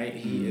it. All right,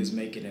 he is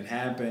making it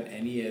happen,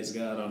 and he has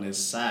God on his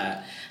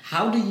side.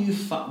 How do you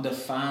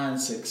define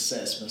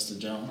success, Mr.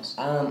 Jones?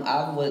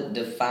 I would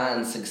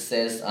define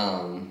success.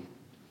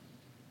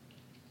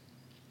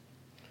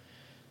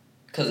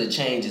 Because it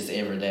changes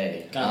every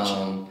day.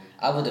 Gotcha.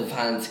 I would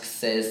define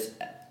success,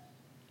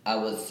 I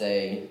would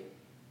say,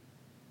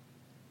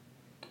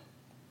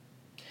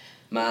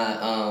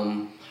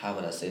 how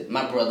would I say it?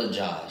 My brother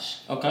Josh.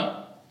 Okay.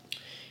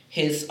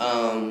 His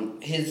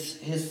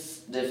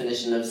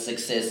definition of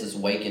success is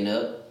waking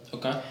up.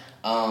 Okay.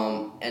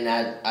 And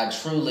I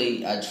truly,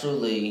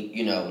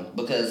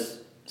 because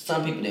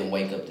some people didn't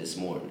wake up this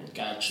morning.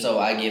 Gotcha. So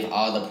I give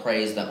all the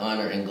praise, the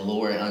honor, and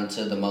glory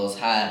unto the Most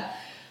High.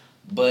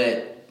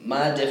 But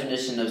my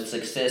definition of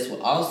success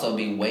will also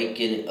be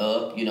waking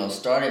up,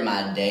 starting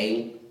my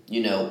day,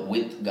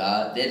 with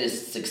God. That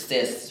is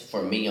success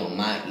for me on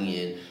my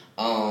end.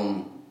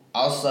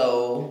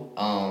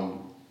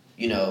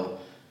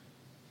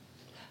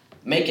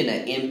 Making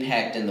an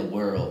impact in the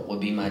world would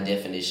be my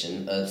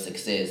definition of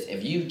success.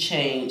 If you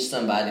change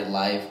somebody's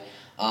life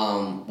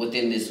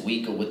within this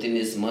week or within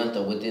this month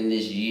or within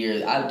this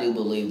year, I do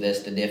believe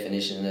that's the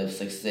definition of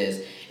success.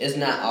 It's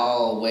not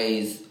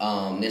always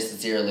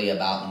necessarily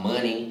about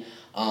money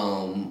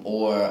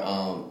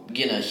or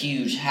getting a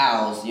huge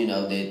house,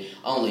 that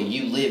only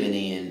you living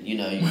in.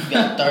 You've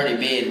got 30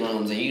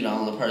 bedrooms and you're the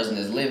only person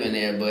that's living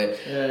there. But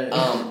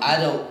I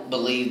don't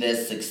believe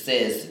that's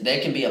success.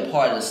 That can be a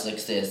part of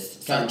success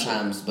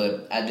sometimes,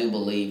 but I do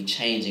believe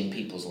changing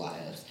people's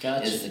lives.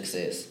 Is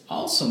success.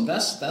 Awesome.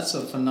 That's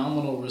a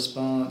phenomenal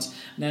response.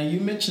 Now you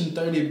mentioned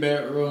 30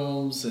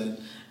 bedrooms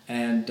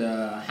and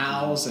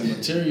house and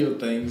material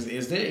things.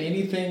 Is there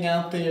anything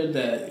out there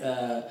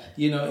that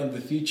in the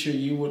future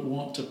you would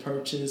want to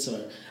purchase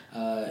or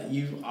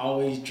you've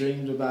always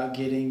dreamed about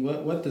getting?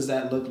 What does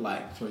that look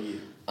like for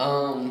you?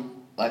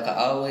 Like I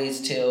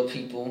always tell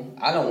people,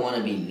 I don't want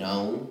to be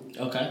known.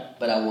 Okay.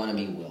 But I want to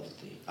be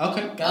wealthy.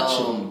 Okay,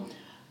 gotcha.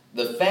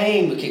 The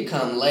fame can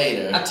come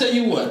later. I tell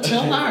you what,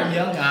 tell our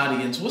young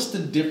audience, what's the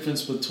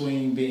difference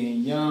between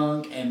being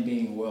young and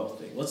being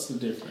wealthy? What's the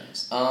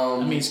difference?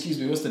 What's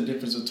the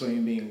difference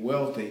between being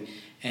wealthy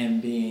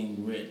and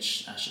being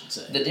rich, I should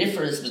say? The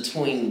difference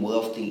between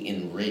wealthy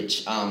and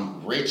rich,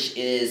 rich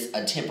is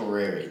a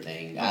temporary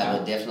thing. Okay. I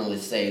would definitely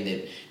say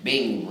that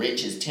being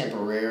rich is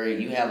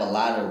temporary. You have a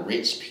lot of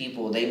rich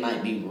people. They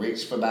might be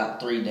rich for about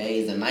 3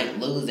 days and might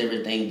lose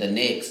everything the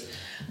next.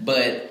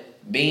 But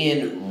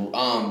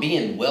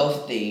being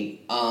wealthy,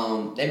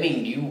 that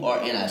means you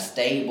are in a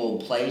stable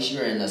place.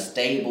 You're in a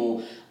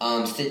stable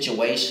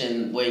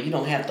situation where you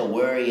don't have to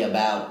worry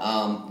about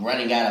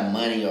running out of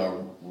money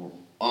or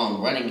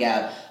running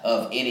out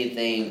of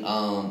anything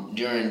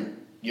during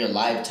your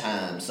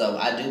lifetime. So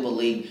I do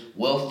believe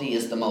wealthy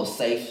is the most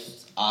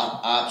safe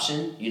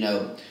option.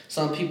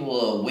 Some people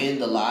will win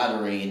the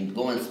lottery and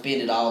go and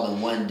spend it all in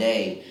one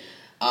day.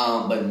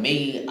 But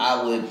me,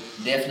 I would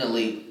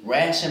definitely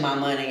ration my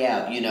money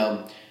out,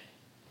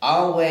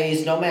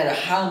 Always, no matter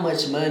how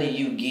much money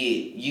you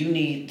get, you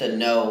need to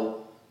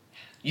know,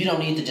 you don't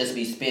need to just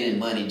be spending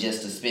money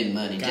just to spend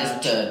money,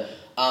 just to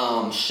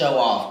show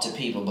off to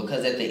people.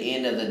 Because at the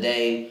end of the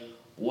day,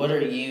 why are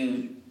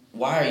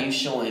you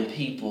showing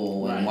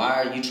people and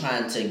why are you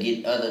trying to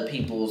get other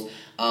people's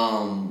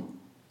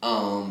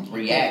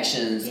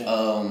reactions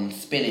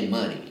spending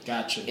money?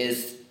 Gotcha.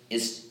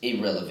 It's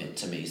irrelevant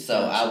to me. So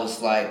I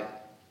was like,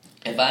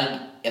 if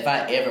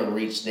I ever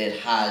reach that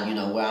high,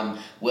 where I'm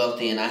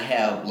wealthy and I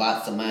have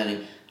lots of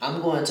money,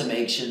 I'm going to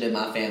make sure that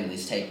my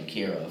family's taken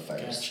care of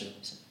first. Gotcha.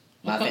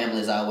 My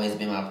family's always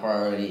been my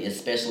priority,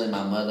 especially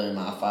my mother and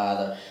my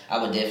father.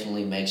 I would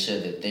definitely make sure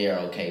that they're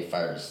okay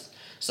first.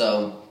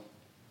 So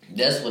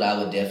that's what I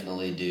would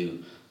definitely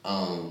do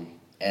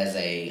as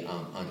a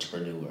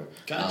entrepreneur.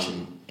 Gotcha.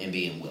 And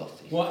being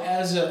wealthy. Well,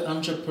 as an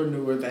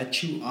entrepreneur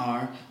that you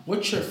are,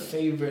 what's your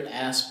favorite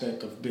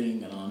aspect of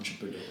being an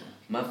entrepreneur?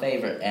 My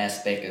favorite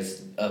aspect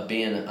of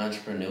being an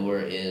entrepreneur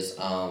is,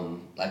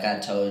 like I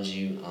told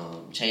you,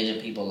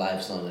 changing people's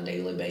lives on a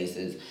daily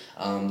basis.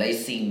 They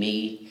see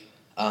me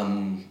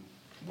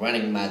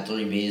running my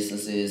 3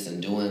 businesses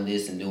and doing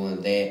this and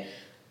doing that,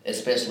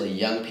 especially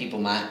young people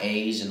my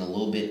age and a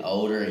little bit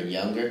older and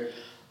younger.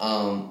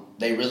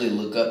 They really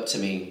look up to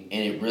me,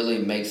 and it really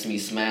makes me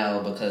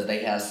smile because they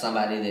have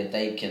somebody that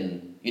they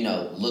can,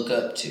 look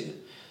up to.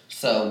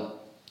 So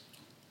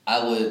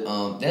I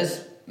would,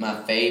 that's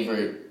my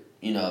favorite,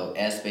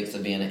 aspects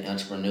of being an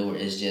entrepreneur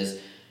is just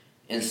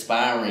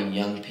inspiring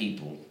young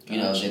people,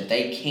 that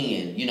they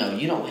can, you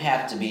don't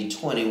have to be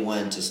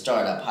 21 to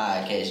start a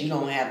podcast. You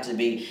don't have to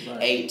be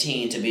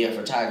 18 to be a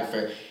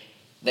photographer.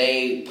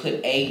 they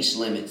put age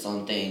limits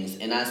on things,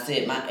 and I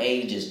said my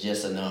age is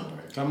just a number.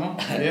 Come on,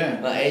 yeah.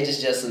 My age is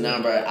just a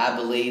number. I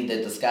believe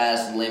that the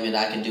sky's the limit.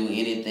 I can do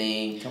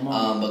anything. Come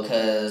on.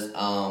 Because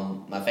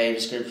my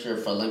favorite scripture,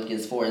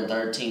 Philippians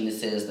 4:13, it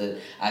says that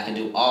I can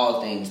do all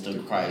things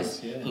through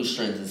Christ who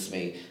strengthens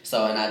me.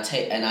 So, and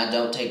I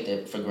don't take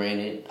that for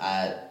granted.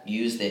 I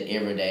use that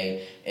every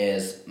day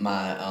as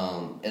my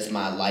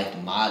life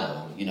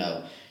motto.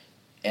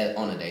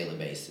 On a daily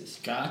basis.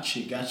 Got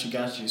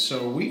you.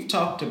 So we've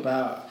talked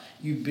about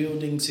you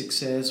building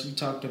success. We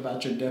talked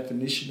about your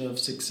definition of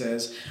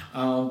success.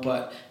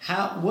 But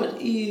what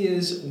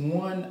is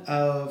one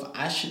of,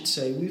 I should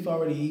say, we've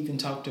already even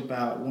talked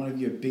about one of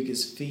your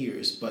biggest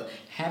fears, but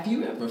have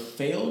you ever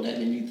failed at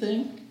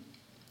anything?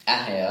 I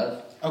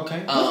have.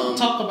 Okay, let's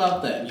talk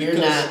about that.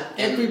 Because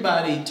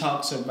everybody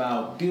talks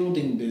about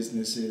building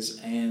businesses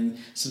and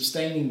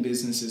sustaining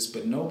businesses,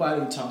 but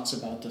nobody talks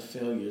about the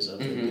failures of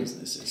their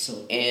businesses.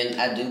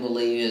 And I do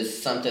believe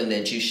it's something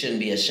that you shouldn't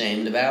be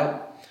ashamed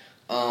about.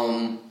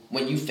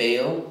 When you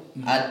fail,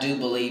 I do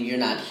believe you're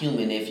not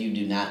human if you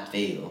do not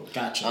fail.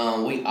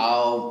 Gotcha. We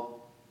all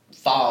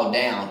fall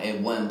down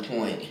at one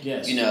point.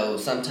 Yes.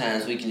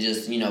 Sometimes we can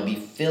just, be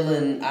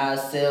feeling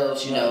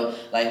ourselves,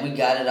 like we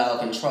got it all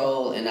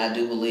controlled. And I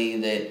do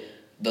believe that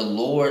the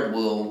Lord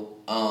will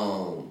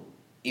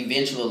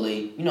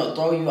eventually,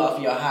 throw you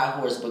off your high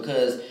horse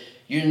because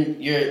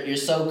you're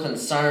so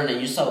concerned and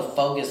you're so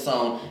focused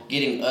on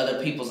getting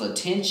other people's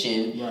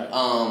attention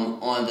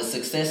on the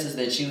successes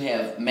that you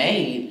have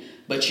made,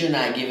 but you're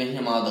not giving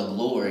him all the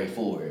glory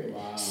for it.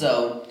 Wow.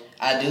 So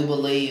I do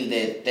believe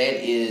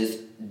that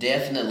is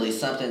definitely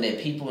something that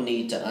people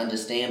need to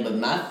understand. But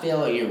my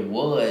failure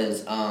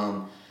was,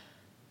 I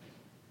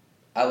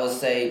would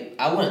say,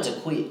 I wanted to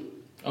quit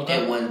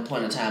at one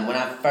point in time. When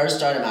I first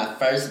started my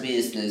first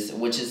business,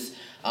 which is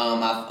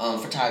my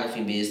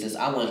photography business,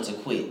 I wanted to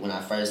quit when I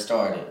first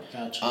started.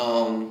 Gotcha.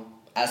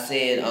 I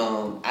said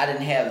I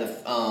didn't have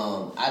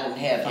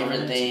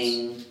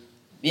everything.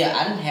 Yeah,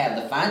 I didn't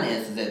have the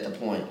finances at the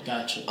point.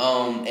 Gotcha.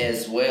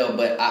 As well,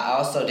 but I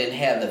also didn't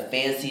have the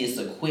fanciest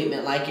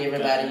equipment like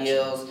everybody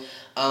else.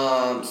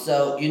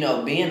 So,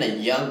 being a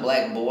young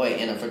black boy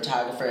and a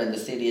photographer in the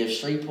city of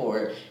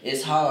Shreveport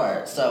is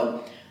hard.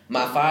 So,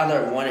 my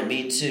father wanted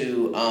me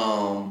to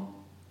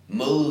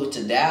move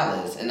to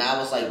Dallas, and I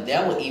was like,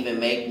 that would even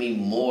make me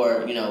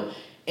more,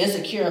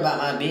 insecure about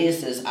my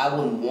business. I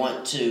wouldn't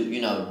want to,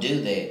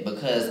 do that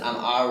because I'm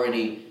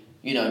already,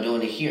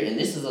 doing it here, and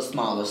this is a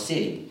smaller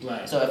city.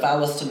 Right. So if I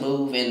was to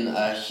move in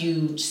a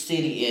huge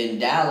city in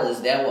Dallas,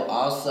 that would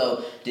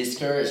also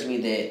discourage me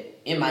that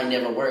it might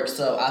never work.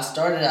 So I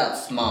started out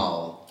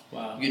small.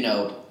 Wow.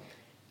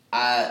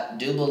 I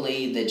do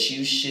believe that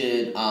you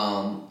should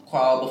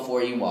crawl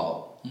before you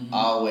walk. Mm-hmm.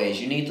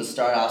 Always. You need to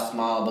start out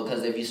small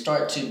because if you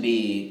start too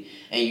big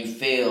and you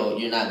fail,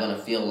 you're not going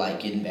to feel like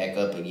getting back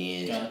up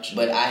again. Gotcha.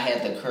 But I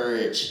had the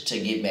courage to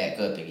get back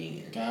up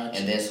again. Gotcha.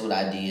 And that's what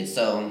I did.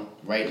 So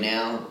right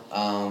now,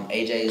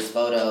 AJ's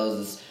Photos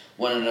is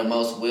one of the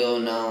most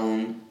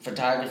well-known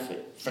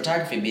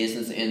photography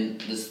business in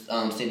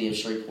the city of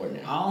Shreveport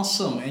now.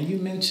 Awesome. And you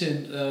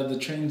mentioned the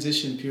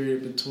transition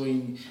period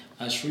between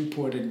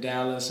Shreveport and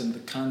Dallas and the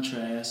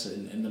contrast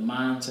and the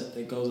mindset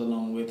that goes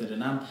along with it.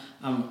 And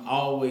I'm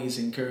always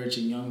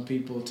encouraging young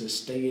people to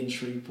stay in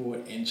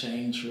Shreveport and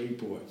change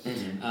Shreveport.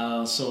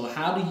 Mm-hmm. So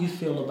how do you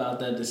feel about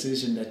that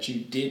decision that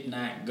you did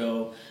not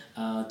go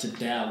to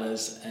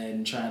Dallas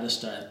and try to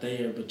start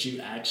there, but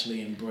you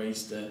actually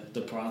embraced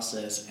the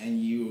process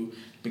and you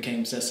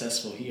became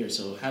successful here?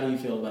 So how do you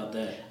feel about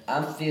that?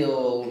 I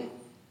feel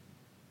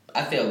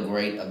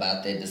great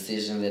about that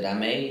decision that I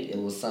made. It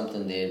was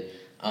something that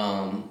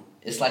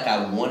it's like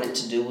I wanted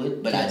to do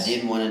it, but yes. I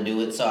didn't want to do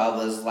it, so I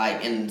was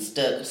like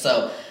stuck.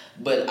 So,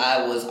 but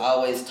I was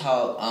always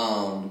taught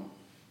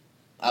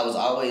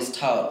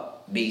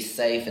be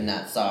safe and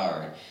not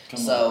sorry.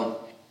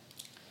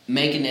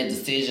 Making that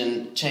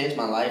decision changed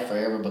my life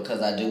forever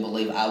because I do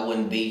believe I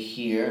wouldn't be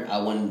here. I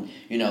wouldn't,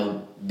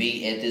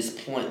 be at this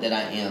point that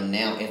I am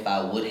now if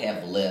I would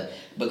have left.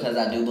 Because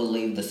I do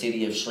believe the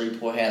city of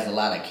Shreveport has a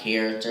lot of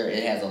character.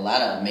 It has a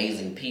lot of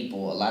amazing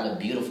people, a lot of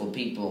beautiful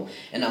people.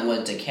 And I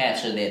wanted to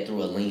capture that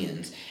through a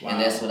lens. Wow.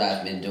 And that's what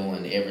I've been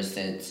doing ever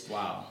since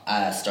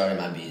I started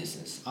my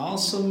business.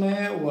 Awesome,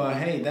 man. Well,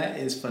 hey, that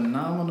is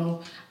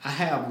phenomenal. I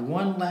have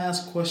one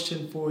last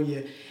question for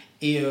you.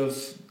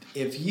 If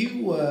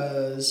you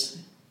was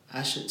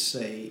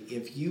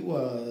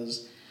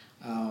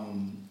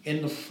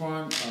in the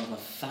front of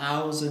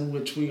 1,000,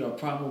 which we are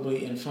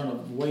probably in front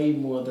of way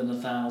more than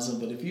 1,000,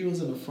 but if you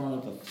was in the front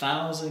of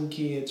 1,000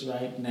 kids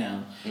right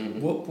now,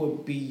 mm-hmm. what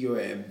would be your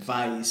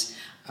advice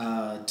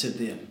to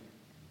them?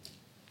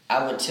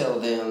 I would tell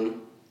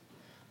them,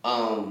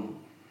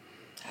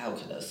 how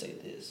could I say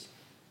this?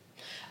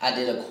 I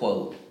did a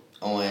quote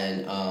on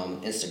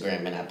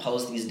Instagram, and I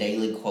post these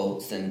daily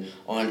quotes, and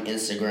on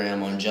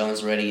Instagram, on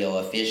Jones Radio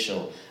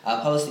Official,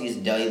 I post these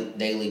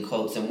daily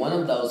quotes, and one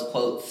of those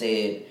quotes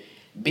said,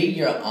 "Be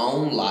your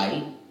own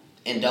light,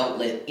 and don't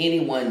let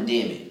anyone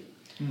dim it."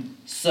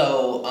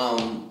 So,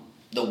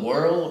 the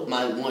world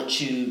might want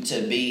you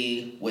to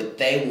be what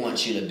they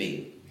want you to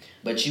be,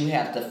 but you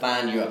have to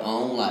find your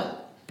own light.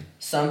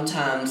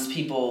 Sometimes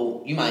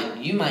people, you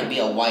might be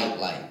a white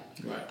light.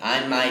 Right.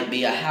 I might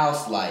be a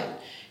house light.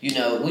 You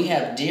know, we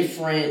have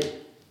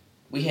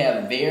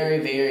very,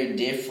 very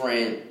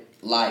different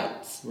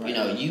lights. Right. You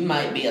know, you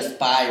might be a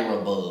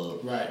spiral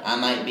bulb. Right. I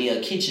might be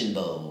a kitchen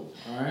bulb.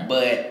 All right.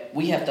 But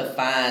we have to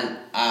find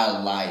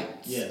our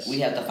lights. Yes. We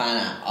have to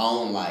find our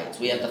own lights.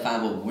 We have to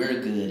find what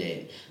we're good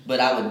at. But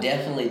I would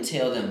definitely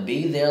tell them,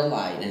 be their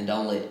light and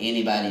don't let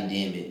anybody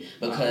dim it.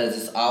 Because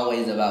it's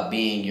always about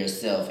being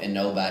yourself and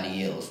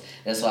nobody else.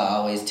 That's why I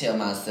always tell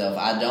myself,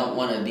 I don't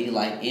want to be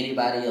like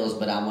anybody else,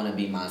 but I want to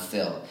be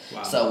myself.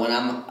 Wow. So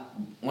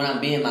when I'm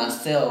being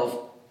myself,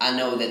 I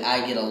know that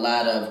I get a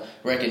lot of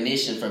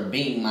recognition for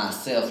being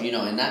myself, you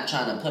know, and not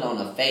trying to put on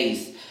a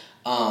face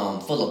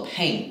full of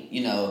paint,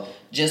 you know,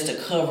 just to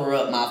cover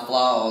up my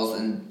flaws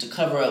and to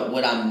cover up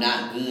what I'm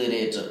not good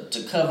at,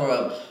 to cover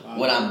up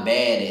what I'm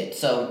bad at.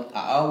 So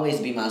I always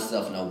be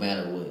myself no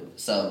matter what.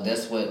 So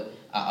that's what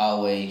I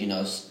always, you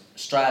know,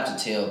 strive to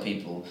tell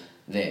people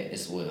that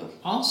as well.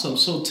 Awesome.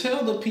 So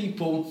tell the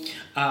people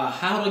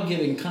how to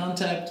get in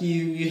contact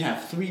you. You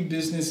have 3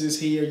 businesses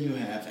here. You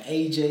have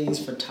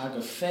AJ's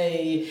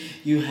Photography,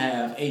 you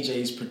have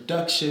AJ's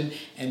Production,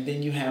 and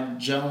then you have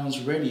Jones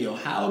Radio.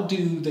 How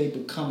do they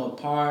become a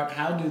part?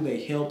 How do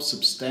they help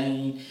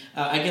sustain?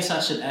 I guess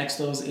I should ask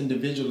those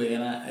individually.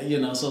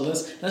 And so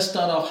let's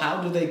start off.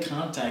 How do they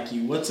contact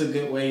you? What's a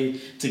good way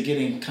to get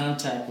in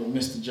contact with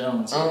Mr.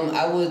 Jones?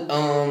 I would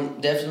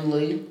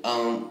definitely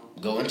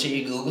go into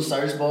your Google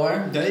search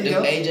bar. There you do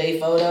go. AJ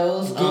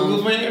Photos.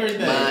 Google for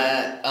everything.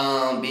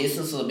 My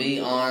business will be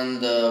on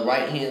the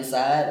right-hand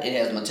side. It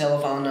has my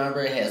telephone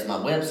number. It has my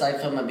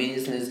website for my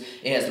business.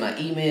 It has my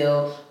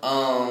email.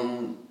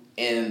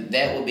 And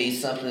that would be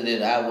something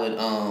that I would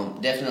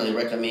definitely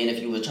recommend if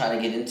you would try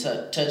to get in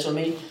touch with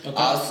me. Okay.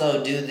 I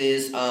also do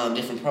this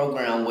different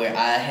program where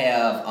I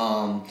have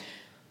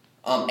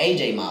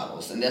AJ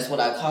models, and that's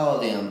what I call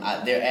them.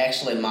 They're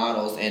actually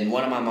models, and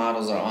one of my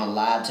models are on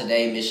live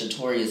today, Miss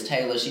Shatorius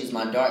Taylor. She's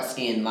my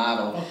dark-skinned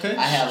model. Okay.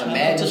 I have a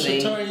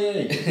magazine.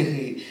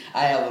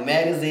 I have a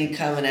magazine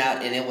coming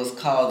out, and it was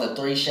called The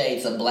 3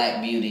 Shades of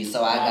Black Beauty.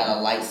 So I got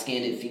a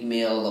light-skinned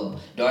female, a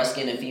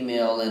dark-skinned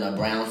female, and a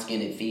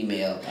brown-skinned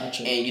female.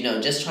 Gotcha.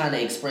 And, just trying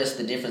to express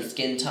the different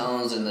skin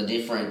tones and the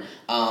different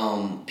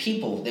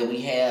people that we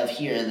have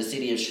here in the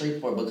city of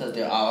Shreveport, because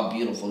they're all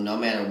beautiful, no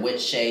matter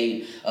what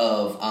shade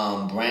of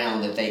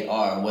brown that they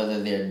are,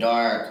 whether they're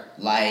dark,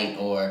 light,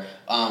 or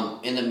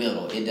in the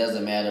middle. It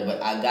doesn't matter.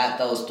 But I got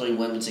those 3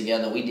 women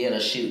together. We did a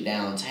shoot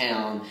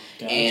downtown.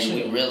 Gotcha. And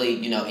we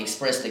really,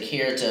 expressed the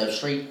character of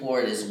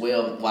Shreveport as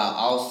well, while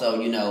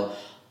also,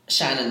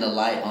 shining the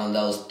light on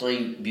those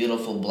 3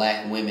 beautiful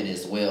black women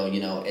as well,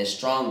 as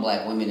strong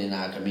black women in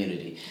our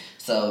community.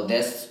 So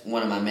that's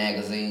one of my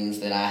magazines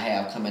that I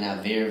have coming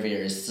out very,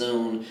 very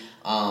soon.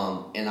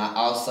 And I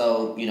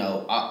also,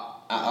 I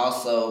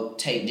also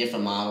take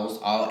different models,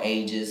 all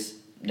ages,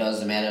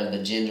 doesn't matter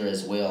the gender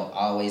as well.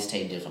 I always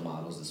take different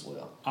models as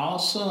well.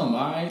 Awesome.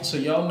 All right. So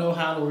y'all know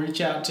how to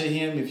reach out to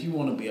him if you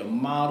want to be a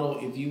model,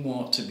 if you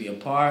want to be a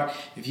part,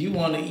 if you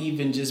want to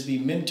even just be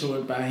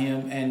mentored by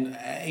him and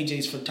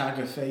AJ's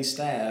Photography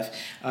staff.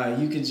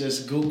 You can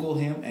just Google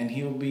him and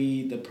he'll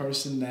be the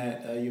person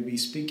that you'll be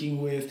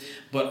speaking with.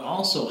 But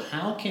also,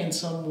 how can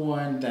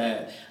someone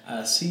that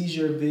sees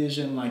your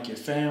vision, like your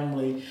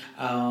family,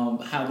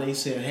 how they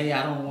say, hey,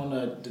 I don't want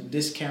to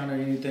discount or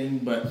anything,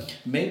 but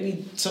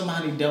maybe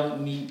somebody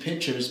don't need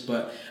pictures,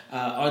 but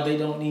or they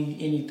don't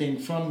need anything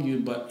from you,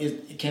 but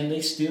can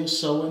they still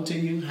sew into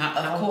you?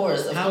 Of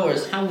course.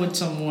 How would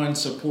someone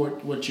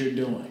support what you're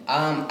doing?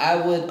 I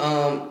would,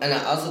 and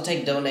I also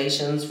take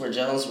donations for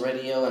Jones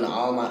Radio and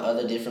all my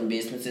other different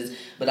businesses,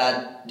 but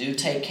I do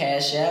take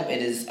Cash App.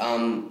 It is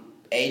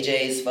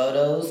AJ's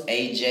Photos,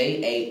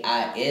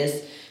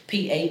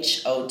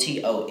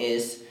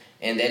 AJAISPHOTOS,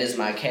 and that is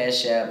my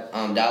Cash App,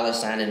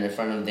 $sign in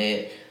front of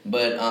that.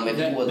 But if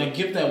you would... Now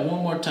give that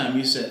one more time.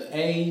 You said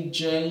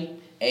AJ...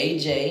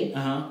 AJ,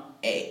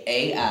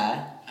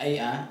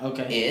 AI,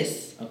 okay.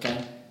 S,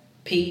 okay.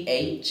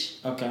 PH,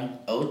 okay.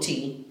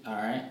 OT, all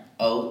right.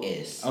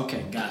 OS.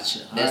 Okay, gotcha.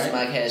 That's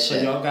my Cash So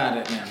App. y'all got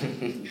it now.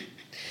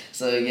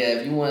 So yeah,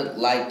 if you would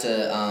like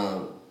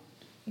to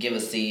give a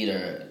seed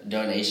or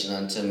donation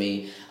unto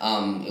me,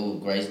 it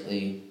would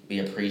greatly be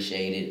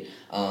appreciated.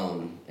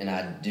 And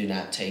I do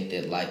not take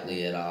that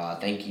lightly at all. I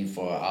thank you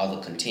for all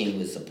the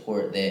continuous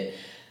support that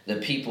the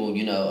people,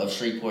 of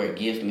Shreveport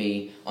give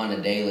me on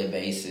a daily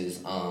basis.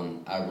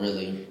 I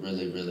really,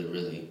 really, really,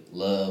 really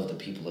love the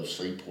people of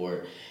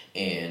Shreveport,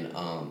 and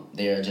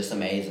they're just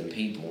amazing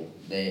people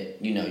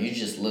that, you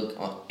just look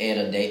on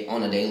a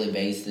daily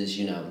basis,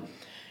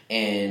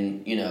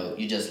 and,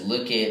 you just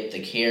look at the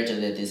character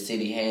that this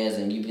city has,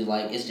 and you be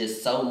like, it's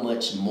just so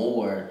much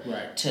more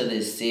to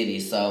this city.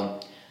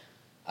 So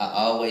I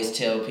always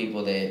tell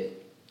people that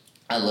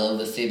I love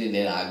the city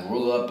that I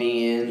grew up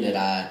in, that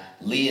I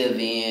live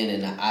in,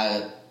 and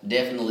I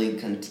definitely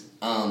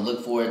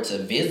look forward to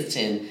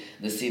visiting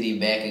the city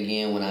back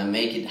again when I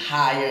make it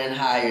higher and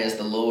higher as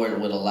the Lord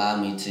would allow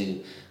me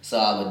to. So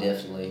I would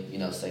definitely,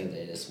 say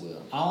that as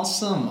well.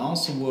 Awesome.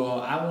 Well,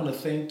 I want to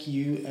thank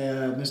you,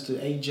 Mr.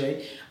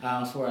 AJ,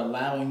 for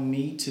allowing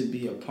me to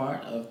be a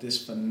part of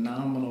this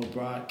phenomenal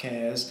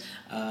broadcast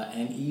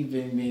and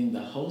even being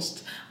the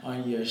host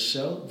on your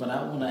show. But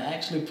I want to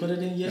actually put it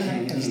in your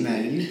hands now.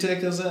 You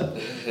take us up.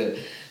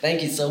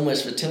 Thank you so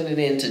much for tuning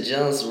in to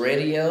Jones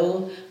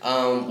Radio,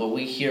 where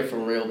we hear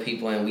from real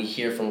people and we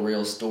hear from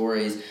real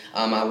stories.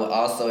 I would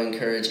also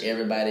encourage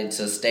everybody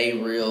to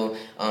stay real,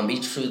 be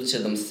true to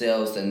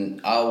themselves,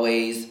 and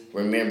always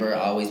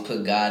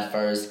put God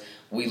first.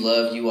 We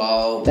love you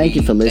all. Thank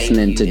you for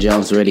listening to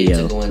Jones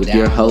Radio with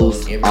your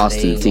host,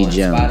 Austin C.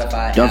 Jones.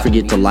 Don't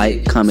forget to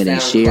like, comment,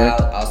 and share,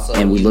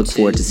 and we look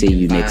forward to seeing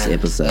you next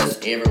episode.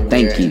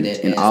 Thank you,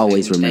 and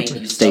always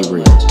remember, stay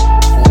real.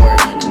 For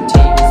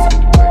continuous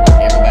support.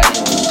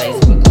 Everybody